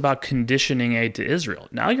 Now it's about conditioning aid to Israel.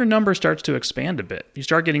 Now your number starts to expand a bit. You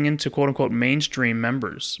start getting into quote unquote mainstream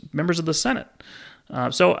members of the Senate. I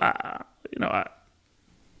don't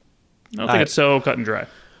think it's so cut and dry.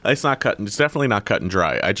 It's definitely not cut and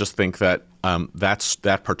dry. I just think that that's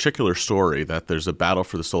that particular story, that there's a battle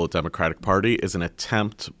for the soul of the Democratic Party, is an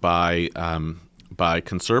attempt by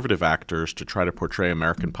conservative actors to try to portray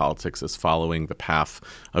American politics as following the path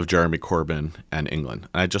of Jeremy Corbyn and England.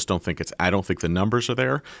 And I just don't think I don't think the numbers are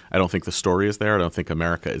there. I don't think the story is there. I don't think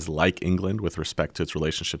America is like England with respect to its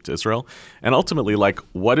relationship to Israel. And ultimately,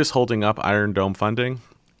 what is holding up Iron Dome funding?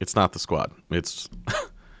 It's not the squad.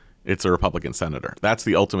 It's a Republican senator. That's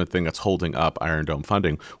the ultimate thing that's holding up Iron Dome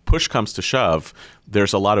funding. Push comes to shove,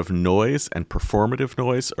 there's a lot of noise and performative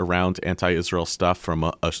noise around anti-Israel stuff from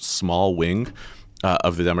a small wing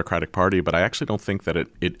of the Democratic Party, but I actually don't think that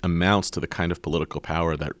it amounts to the kind of political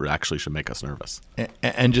power that actually should make us nervous.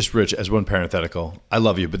 And just, Rich, as one parenthetical, I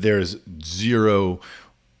love you, but there is zero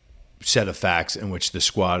set of facts in which the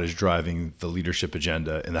squad is driving the leadership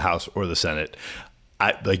agenda in the House or the Senate.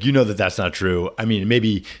 That's not true. I mean,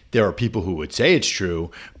 maybe there are people who would say it's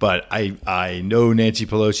true, but I know Nancy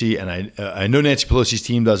Pelosi, and I know Nancy Pelosi's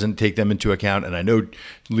team doesn't take them into account, and I know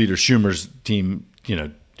Leader Schumer's team,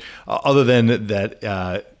 other than that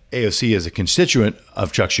AOC is a constituent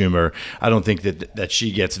of Chuck Schumer, I don't think that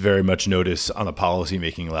she gets very much notice on a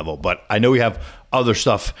policymaking level. But I know we have other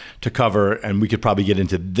stuff to cover, and we could probably get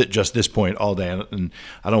into just this point all day, and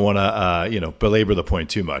I don't want to belabor the point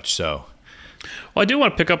too much. So. Well, I do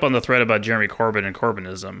want to pick up on the thread about Jeremy Corbyn and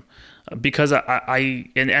Corbynism, because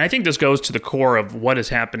I think this goes to the core of what is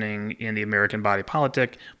happening in the American body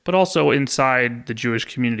politic, but also inside the Jewish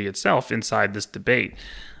community itself, inside this debate.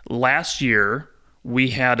 Last year, we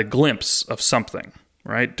had a glimpse of something,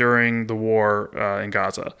 right, during the war in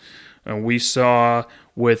Gaza. And we saw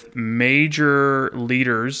with major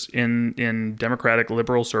leaders in Democratic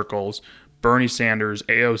liberal circles, Bernie Sanders,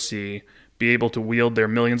 AOC, be able to wield their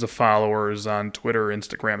millions of followers on Twitter,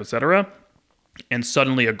 Instagram, etc., and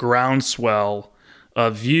suddenly a groundswell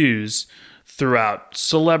of views throughout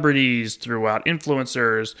celebrities, throughout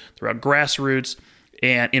influencers, throughout grassroots,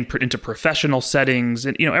 and into professional settings,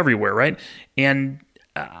 and everywhere, right? And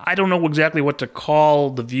I don't know exactly what to call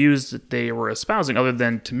the views that they were espousing, other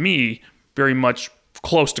than, to me, very much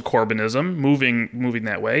close to Corbynism, moving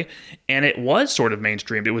that way. And it was sort of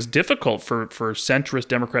mainstreamed. It was difficult for centrist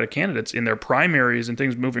Democratic candidates in their primaries and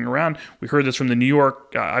things moving around. We heard this from the New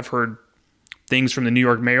York. I've heard things from the New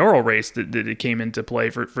York mayoral race that it came into play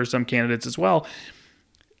for some candidates as well.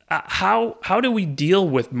 How do we deal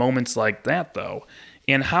with moments like that, though?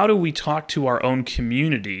 And how do we talk to our own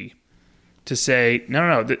community to say,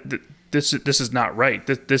 no, this is not right.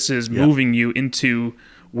 This is moving you into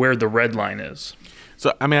where the red line is?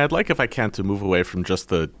 So, I mean, I'd like, if I can, to move away from just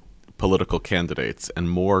the political candidates and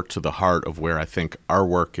more to the heart of where I think our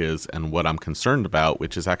work is and what I'm concerned about,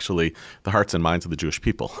 which is actually the hearts and minds of the Jewish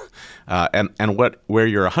people. And where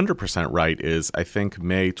you're 100% right is, I think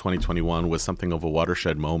May 2021 was something of a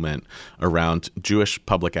watershed moment around Jewish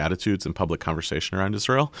public attitudes and public conversation around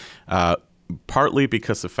Israel, partly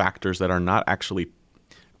because of factors that are not actually,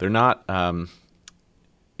 they're not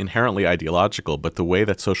inherently ideological, but the way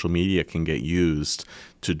that social media can get used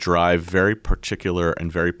to drive very particular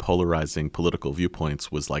and very polarizing political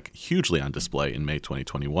viewpoints was like hugely on display in May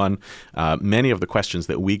 2021. Many of the questions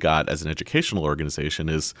that we got as an educational organization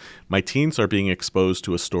is, my teens are being exposed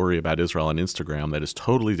to a story about Israel on Instagram that is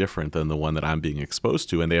totally different than the one that I'm being exposed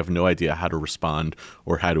to, and they have no idea how to respond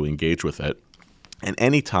or how to engage with it. And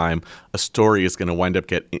anytime a story is going to wind up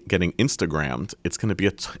getting Instagrammed, it's going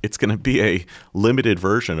to be a limited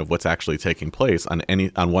version of what's actually taking place on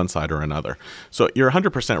one side or another. So you're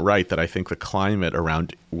 100% right that I think the climate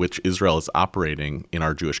around which Israel is operating in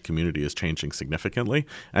our Jewish community is changing significantly.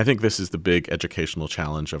 And I think this is the big educational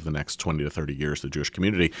challenge of the next 20 to 30 years, the Jewish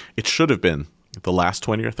community. It should have been the last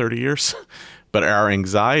 20 or 30 years, but our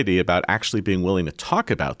anxiety about actually being willing to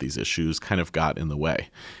talk about these issues kind of got in the way.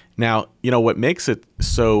 Now, what makes it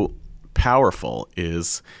so powerful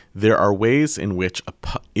is there are ways in which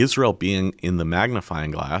Israel being in the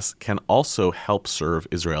magnifying glass can also help serve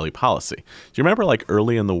Israeli policy. Do you remember, like,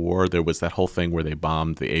 early in the war, there was that whole thing where they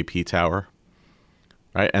bombed the AP tower?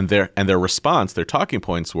 Right? And their response, their talking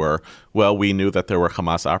points were, well, we knew that there were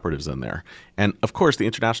Hamas operatives in there. And of course, the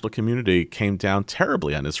international community came down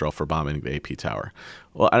terribly on Israel for bombing the AP tower.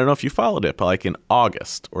 Well, I don't know if you followed it, but like in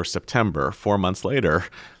August or September, 4 months later,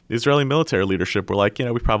 the Israeli military leadership were like,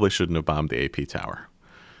 we probably shouldn't have bombed the AP tower.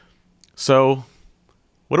 So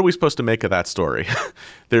what are we supposed to make of that story?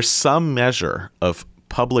 There's some measure of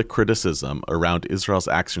public criticism around Israel's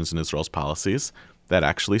actions and Israel's policies that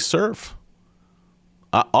actually serve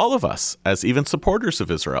all of us, as even supporters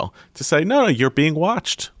of Israel, to say, no, you're being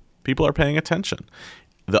watched. People are paying attention.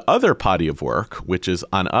 The other body of work, which is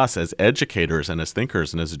on us as educators and as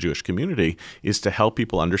thinkers and as a Jewish community, is to help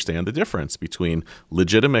people understand the difference between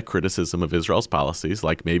legitimate criticism of Israel's policies,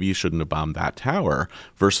 like maybe you shouldn't have bombed that tower,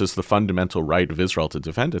 versus the fundamental right of Israel to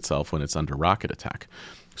defend itself when it's under rocket attack.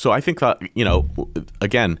 So I think that,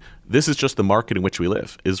 again, this is just the market in which we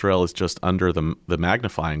live. Israel is just under the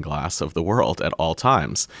magnifying glass of the world at all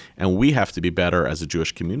times. And we have to be better as a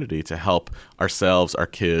Jewish community to help ourselves, our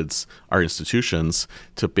kids, our institutions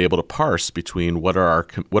to be able to parse between what are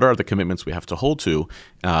the commitments we have to hold to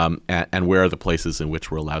and where are the places in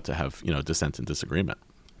which we're allowed to have, dissent and disagreement.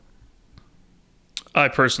 I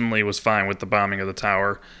personally was fine with the bombing of the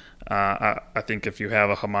tower. I think if you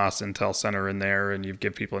have a Hamas intel center in there and you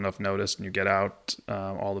give people enough notice and you get out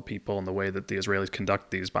all the people and the way that the Israelis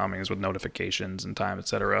conduct these bombings with notifications and time, et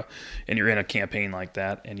cetera, and you're in a campaign like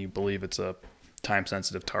that and you believe it's a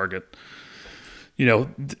time-sensitive target, the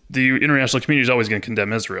international community is always going to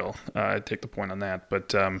condemn Israel. I take the point on that.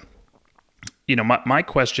 But, my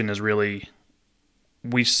question is really,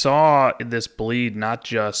 we saw this bleed not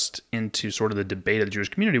just into sort of the debate of the Jewish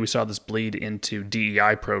community. We saw this bleed into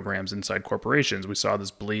DEI programs inside corporations. We saw this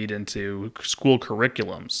bleed into school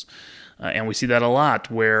curriculums. And we see that a lot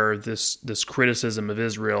where this criticism of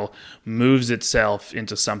Israel moves itself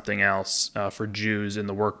into something else for Jews in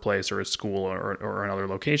the workplace or at school or in other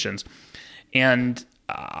locations. And,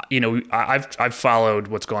 I've followed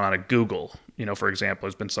what's going on at Google. For example,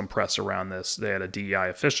 there's been some press around this. They had a DEI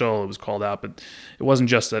official. It was called out, but it wasn't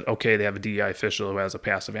just that, okay, they have a DEI official who has a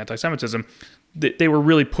past of anti-Semitism. they were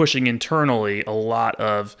really pushing internally a lot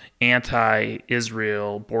of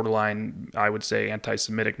anti-Israel, borderline, I would say,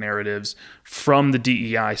 anti-Semitic narratives from the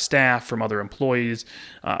DEI staff, from other employees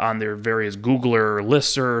on their various Googler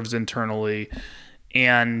listservs internally.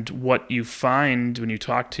 And what you find when you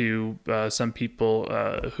talk to some people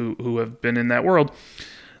who have been in that world,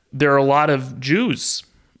 there are a lot of Jews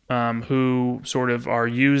who sort of are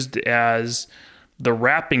used as the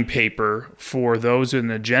wrapping paper for those with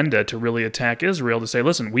an agenda to really attack Israel, to say,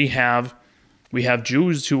 listen, we have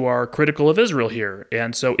Jews who are critical of Israel here,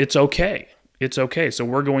 and so it's okay. It's okay. So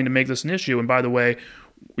we're going to make this an issue. And by the way,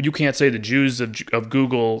 you can't say the Jews of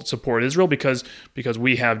Google support Israel because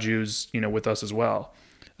we have Jews, with us as well.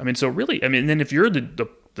 I mean, so really, and then if you're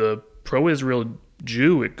the pro-Israel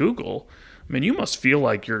Jew at Google, I mean, you must feel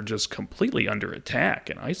like you're just completely under attack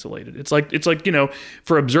and isolated. It's like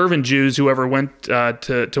for observant Jews, whoever went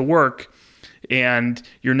to work, and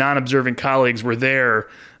your non-observant colleagues were there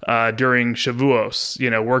during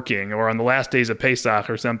Shavuos, working, or on the last days of Pesach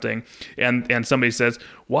or something, and somebody says,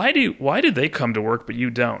 why did they come to work but you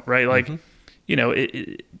don't, right? Like,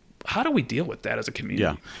 how do we deal with that as a community?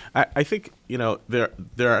 Yeah, I think there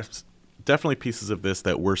are definitely pieces of this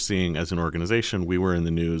that we're seeing as an organization. We were in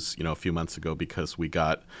the news, a few months ago because we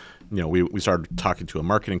got, we started talking to a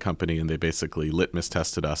marketing company, and they basically litmus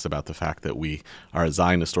tested us about the fact that we are a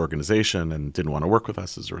Zionist organization and didn't want to work with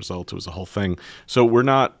us as a result. It was a whole thing. So we're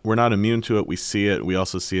not immune to it. We see it. We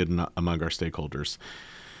also see it among our stakeholders.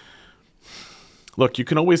 Look, you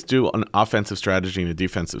can always do an offensive strategy and a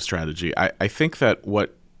defensive strategy. I think that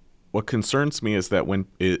what concerns me is that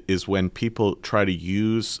when people try to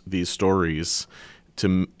use these stories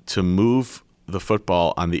to move the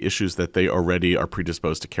football on the issues that they already are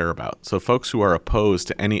predisposed to care about. So folks who are opposed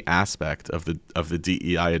to any aspect of the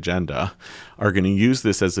DEI agenda are going to use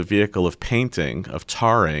this as a vehicle of painting, of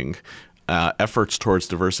tarring efforts towards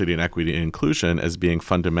diversity and equity and inclusion as being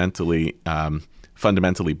fundamentally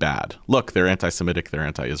bad. Look, they're anti-Semitic, they're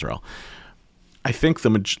anti-Israel. I think the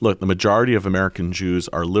majority of American Jews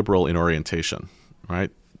are liberal in orientation,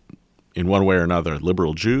 right? In one way or another,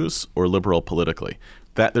 liberal Jews or liberal politically.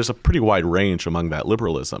 That there's a pretty wide range among that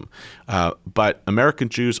liberalism. But American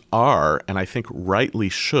Jews are, and I think rightly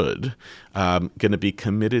should, going to be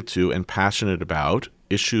committed to and passionate about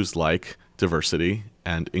issues like diversity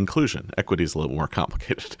and inclusion. Equity is a little more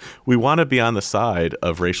complicated. We want to be on the side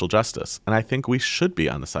of racial justice, and I think we should be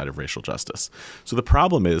on the side of racial justice. So the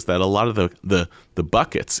problem is that a lot of the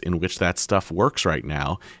buckets in which that stuff works right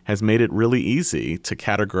now has made it really easy to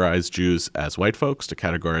categorize Jews as white folks, to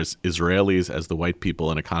categorize Israelis as the white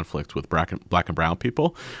people in a conflict with black and brown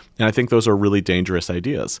people. And I think those are really dangerous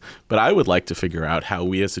ideas. But I would like to figure out how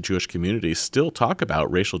we as a Jewish community still talk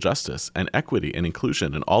about racial justice and equity and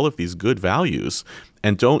inclusion and all of these good values,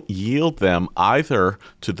 and don't yield them either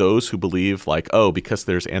to those who believe like, oh, because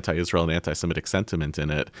there's anti-Israel and anti-Semitic sentiment in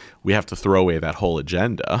it, we have to throw away that whole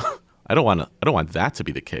agenda. I don't want that to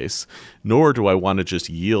be the case, nor do I want to just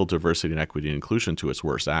yield diversity and equity and inclusion to its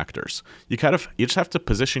worst actors. You just have to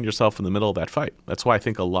position yourself in the middle of that fight. That's why I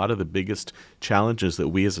think a lot of the biggest challenges that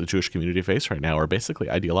we as a Jewish community face right now are basically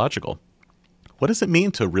ideological. What does it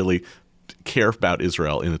mean to really care about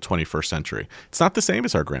Israel in the 21st century? It's not the same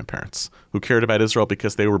as our grandparents who cared about Israel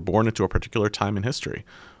because they were born into a particular time in history.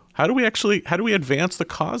 How do we advance the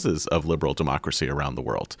causes of liberal democracy around the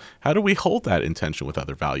world? How do we hold that in tension with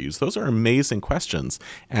other values? Those are amazing questions.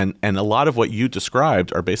 And a lot of what you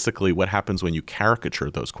described are basically what happens when you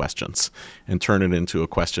caricature those questions and turn it into a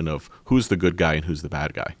question of who's the good guy and who's the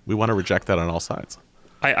bad guy. We want to reject that on all sides.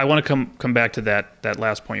 I want to come back to that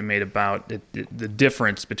last point you made about the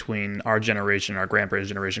difference between our generation and our grandparents'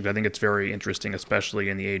 generation, because I think it's very interesting, especially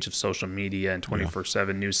in the age of social media and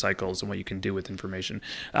 24/7 news cycles and what you can do with information.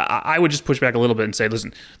 I would just push back a little bit and say,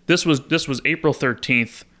 listen, this was April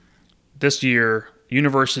 13th this year,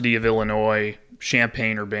 University of Illinois,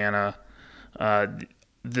 Champaign-Urbana.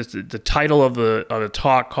 The title of a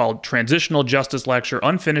talk called Transitional Justice Lecture,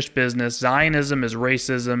 Unfinished Business, Zionism is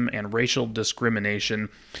Racism and Racial Discrimination.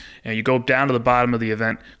 And you go down to the bottom of the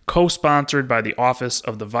event, co-sponsored by the Office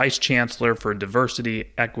of the Vice Chancellor for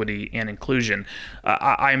Diversity, Equity, and Inclusion.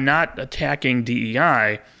 I'm not attacking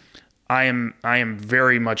DEI. I am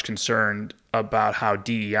very much concerned about how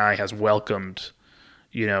DEI has welcomed,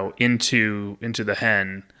 into the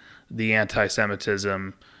hen, the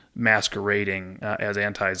anti-Semitism masquerading as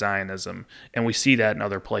anti-Zionism, and we see that in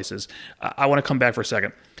other places. I want to come back for a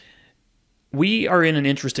second. We are in an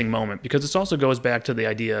interesting moment because this also goes back to the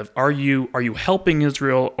idea of are you helping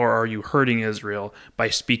Israel or are you hurting Israel by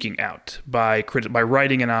speaking out, by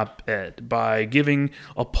writing an op-ed, by giving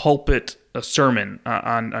a pulpit a sermon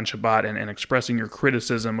on Shabbat and expressing your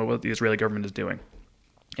criticism of what the Israeli government is doing.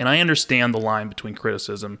 And I understand the line between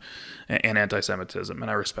criticism and anti-Semitism, and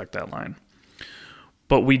I respect that line.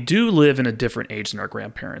 But we do live in a different age than our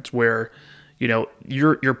grandparents, where,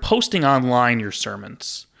 you're posting online your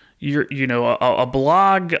sermons. A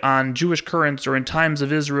blog on Jewish Currents or in Times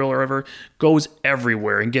of Israel or whatever goes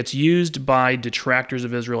everywhere and gets used by detractors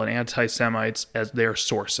of Israel and anti-Semites as their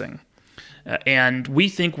sourcing. And we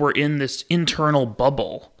think we're in this internal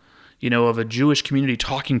bubble, of a Jewish community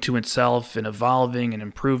talking to itself and evolving and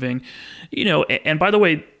improving. And by the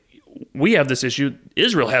way, we have this issue.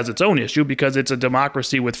 Israel has its own issue because it's a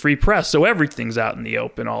democracy with free press, so everything's out in the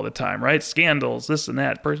open all the time, right? Scandals, this and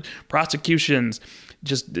that, prosecutions,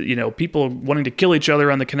 just, people wanting to kill each other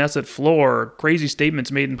on the Knesset floor, crazy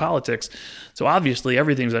statements made in politics. So obviously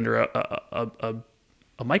everything's under a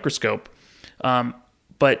microscope.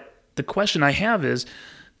 But the question I have is,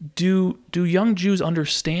 do young Jews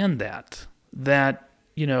understand that,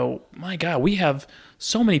 my God, we have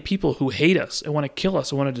so many people who hate us and want to kill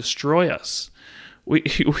us and want to destroy us. We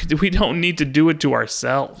don't need to do it to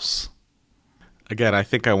ourselves. Again, I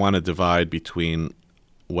think I want to divide between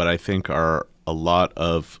what I think are a lot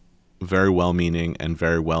of very well-meaning and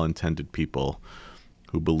very well-intended people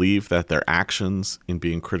who believe that their actions in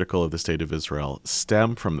being critical of the state of Israel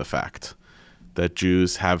stem from the fact that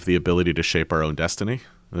Jews have the ability to shape our own destiny.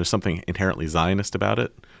 There's something inherently Zionist about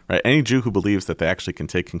it, right? Any Jew who believes that they actually can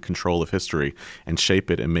take control of history and shape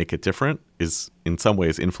it and make it different is in some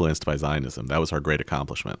ways influenced by Zionism. That was our great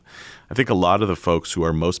accomplishment. I think a lot of the folks who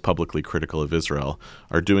are most publicly critical of Israel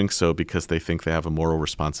are doing so because they think they have a moral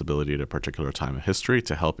responsibility at a particular time of history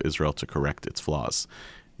to help Israel to correct its flaws.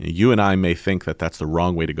 You and I may think that that's the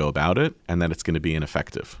wrong way to go about it and that it's going to be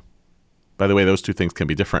ineffective. By the way, those two things can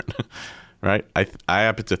be different. Right? I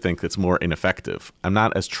happen to think it's more ineffective. I'm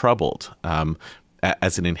not as troubled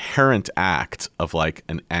as an inherent act of like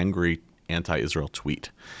an angry anti-Israel tweet.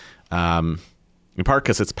 In part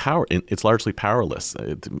because it's largely powerless.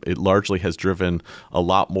 It largely has driven a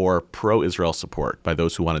lot more pro-Israel support by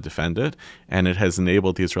those who want to defend it, and it has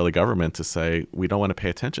enabled the Israeli government to say, we don't want to pay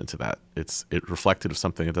attention to that. It's reflective of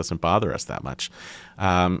something that doesn't bother us that much.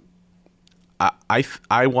 I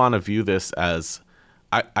want to view this as...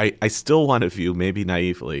 I still want to view, maybe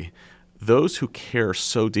naively, those who care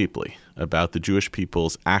so deeply about the Jewish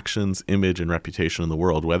people's actions, image, and reputation in the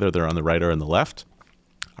world, whether they're on the right or on the left,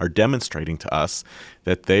 are demonstrating to us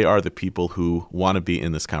that they are the people who want to be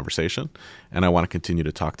in this conversation, and I want to continue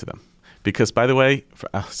to talk to them. Because, by the way,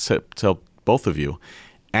 to both of you,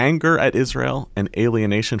 anger at Israel and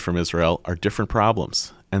alienation from Israel are different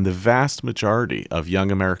problems, and the vast majority of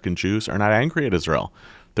young American Jews are not angry at Israel.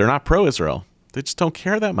 They're not pro-Israel. They just don't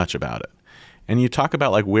care that much about it. And you talk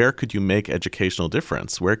about like where could you make educational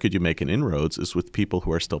difference? Where could you make an inroads is with people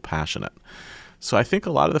who are still passionate. So I think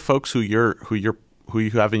a lot of the folks who you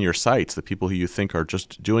have in your sights, the people who you think are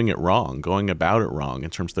just doing it wrong, going about it wrong in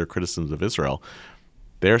terms of their criticisms of Israel,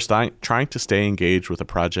 they're trying to stay engaged with a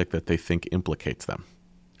project that they think implicates them.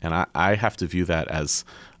 And I have to view that as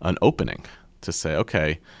an opening to say,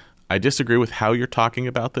 okay, I disagree with how you're talking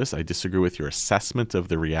about this. I disagree with your assessment of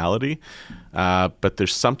the reality. But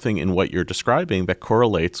there's something in what you're describing that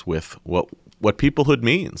correlates with what peoplehood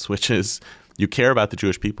means, which is you care about the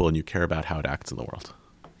Jewish people and you care about how it acts in the world.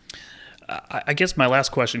 I guess my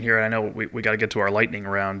last question here, and I know we got to get to our lightning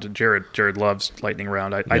round. Jared loves lightning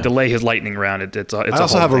round. I delay his lightning round. It's I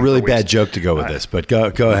also have a really bad joke to go with this, but go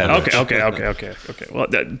ahead. Okay. Well,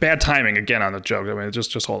 bad timing again on the joke. I mean,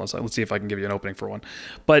 just hold on a second. Let's see if I can give you an opening for one.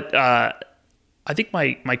 But I think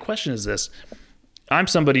my question is this. I'm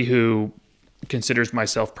somebody who considers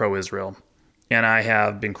myself pro-Israel, and I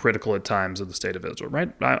have been critical at times of the state of Israel, right?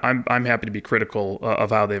 I'm happy to be critical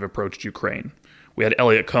of how they've approached Ukraine. We had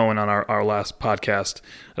Elliot Cohen on our last podcast.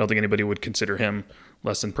 I don't think anybody would consider him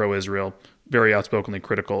less than pro-Israel. Very outspokenly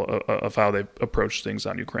critical of how they approach things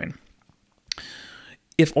on Ukraine.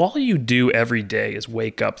 If all you do every day is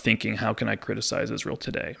wake up thinking, how can I criticize Israel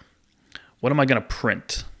today? What am I going to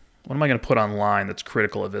print? What am I going to put online that's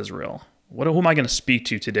critical of Israel? Who am I going to speak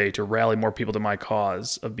to today to rally more people to my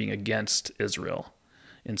cause of being against Israel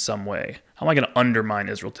in some way? How am I going to undermine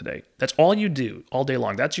Israel today? That's all you do all day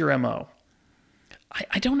long. That's your MO.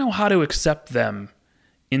 I don't know how to accept them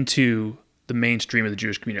into the mainstream of the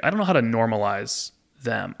Jewish community. I don't know how to normalize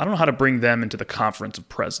them. I don't know how to bring them into the conference of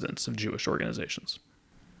presidents of Jewish organizations.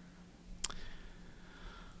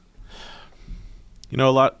 You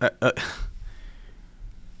know,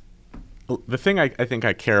 the thing I think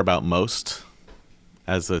I care about most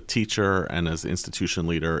as a teacher and as an institution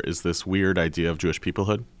leader is this weird idea of Jewish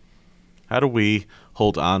peoplehood. How do we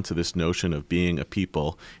hold on to this notion of being a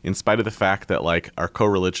people in spite of the fact that like our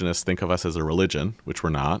co-religionists think of us as a religion, which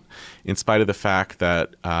we're not, in spite of the fact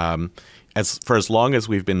that as long as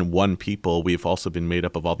we've been one people, we've also been made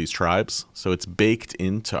up of all these tribes. So it's baked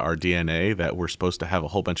into our DNA that we're supposed to have a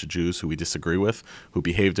whole bunch of Jews who we disagree with, who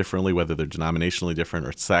behave differently, whether they're denominationally different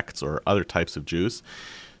or sects or other types of Jews.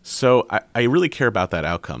 So I really care about that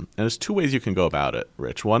outcome. And there's two ways you can go about it,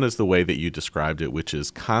 Rich. One is the way that you described it, which is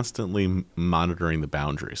constantly monitoring the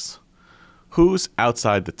boundaries. Who's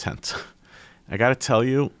outside the tent? I got to tell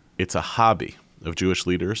you, it's a hobby of Jewish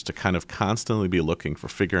leaders to kind of constantly be looking for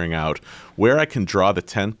figuring out where I can draw the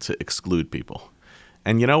tent to exclude people.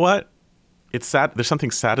 And you know what? It's sad. There's something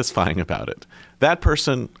satisfying about it. That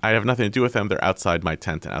person, I have nothing to do with them. They're outside my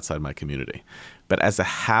tent and outside my community. But as a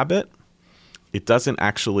habit, it doesn't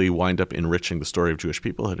actually wind up enriching the story of Jewish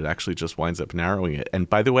peoplehood. It actually just winds up narrowing it. And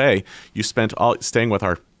by the way, you spent staying with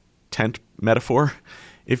our tent metaphor,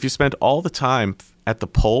 if you spent all the time at the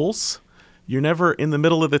polls, you're never in the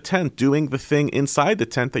middle of the tent doing the thing inside the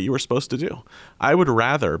tent that you were supposed to do. I would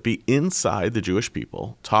rather be inside the Jewish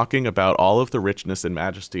people, talking about all of the richness and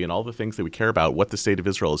majesty and all the things that we care about, what the state of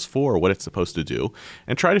Israel is for, what it's supposed to do,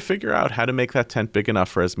 and try to figure out how to make that tent big enough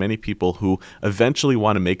for as many people who eventually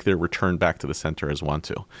want to make their return back to the center as want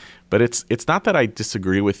to. But it's not that I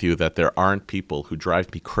disagree with you that there aren't people who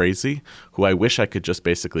drive me crazy, who I wish I could just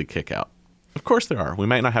basically kick out. Of course there are. We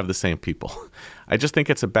might not have the same people. I just think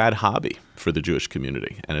it's a bad hobby for the Jewish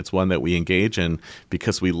community, and it's one that we engage in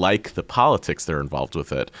because we like the politics that are involved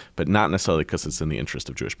with it, but not necessarily because it's in the interest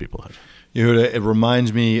of Jewish peoplehood. Yehuda, it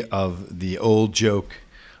reminds me of the old joke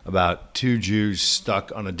about two Jews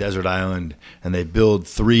stuck on a desert island, and they build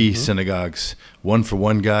three synagogues, one for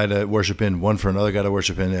one guy to worship in, one for another guy to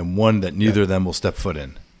worship in, and one that neither of them will step foot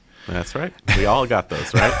in. That's right. We all got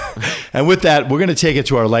those, right? And with that, we're going to take it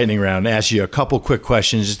to our lightning round and ask you a couple quick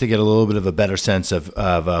questions just to get a little bit of a better sense of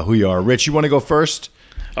who you are. Rich, you want to go first?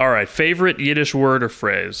 All right. Favorite Yiddish word or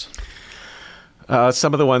phrase?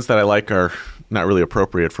 Some of the ones that I like are not really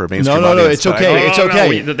appropriate for a mainstream No, audience. it's okay. It's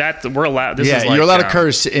okay. We're allowed. This is like, you're allowed to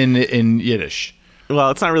curse in Yiddish.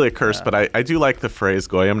 Well, it's not really a curse, but I do like the phrase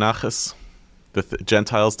goyim nachas, the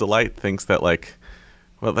Gentiles' delight, things that like...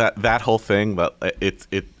 Well, that whole thing, but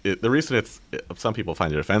the reason some people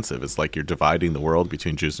find it offensive is like you're dividing the world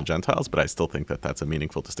between Jews and Gentiles, but I still think that that's a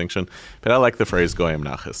meaningful distinction. But I like the phrase goyim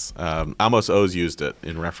nachas. Amos Oz used it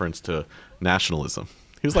in reference to nationalism.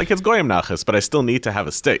 He was like, it's goyim nachas, but I still need to have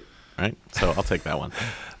a state, right? So I'll take that one.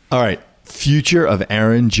 All right. Future of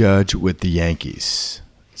Aaron Judge with the Yankees.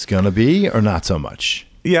 It's going to be or not so much?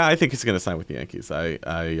 Yeah, I think he's going to sign with the Yankees.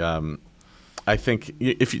 I think,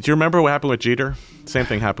 do you remember what happened with Jeter? Same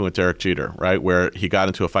thing happened with Derek Jeter, right? Where he got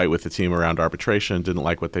into a fight with the team around arbitration, didn't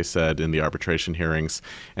like what they said in the arbitration hearings,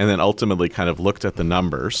 and then ultimately kind of looked at the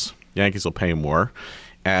numbers. Yankees will pay more,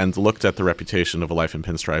 and looked at the reputation of a life in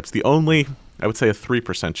pinstripes. The only, I would say, a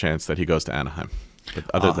 3% chance that he goes to Anaheim. But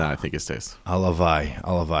other than that, I think he stays.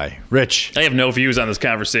 Alavai. Rich? I have no views on this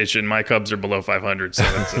conversation. My Cubs are below 500, so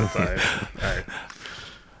it's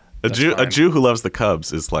A Jew who loves the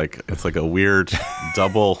Cubs is like a weird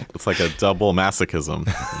double. It's like a double masochism,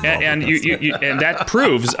 and and that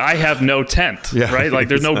proves I have no tent, right? Like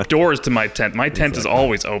there's no doors to my tent. My tent is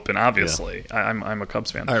always open. Obviously, I'm a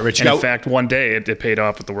Cubs fan. All right, Rich. And in fact, one day it paid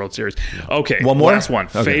off with the World Series. Okay, one more. Last one.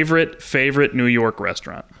 Okay. Favorite New York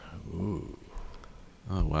restaurant. Ooh.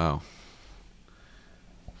 Oh wow.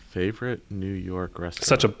 Favorite New York restaurant.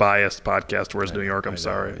 Such a biased podcast. Where's New York? I'm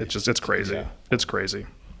sorry. It's crazy. Yeah. It's crazy.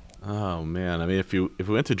 Oh man, I mean, if we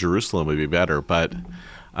went to Jerusalem, it'd be better. But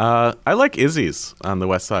I like Izzy's on the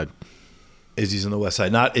west side. Izzy's on the west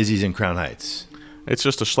side, not Izzy's in Crown Heights. It's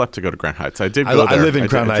just a schlep to go to Crown Heights. I did go there. I live in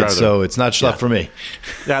Crown Heights, so it's not schlep for me.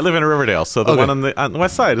 Yeah, I live in Riverdale, so the one on the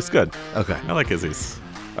west side is good. Okay, I like Izzy's.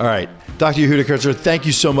 All right, Dr. Yehuda Kurtzer, thank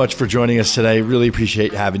you so much for joining us today. Really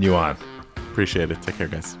appreciate having you on. Appreciate it. Take care,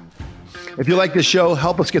 guys. If you like this show,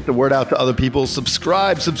 help us get the word out to other people.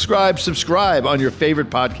 Subscribe on your favorite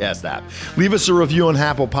podcast app. Leave us a review on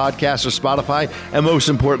Apple Podcasts or Spotify. And most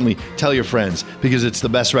importantly, tell your friends because it's the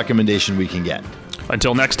best recommendation we can get.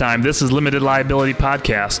 Until next time, this is Limited Liability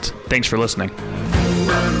Podcast. Thanks for listening.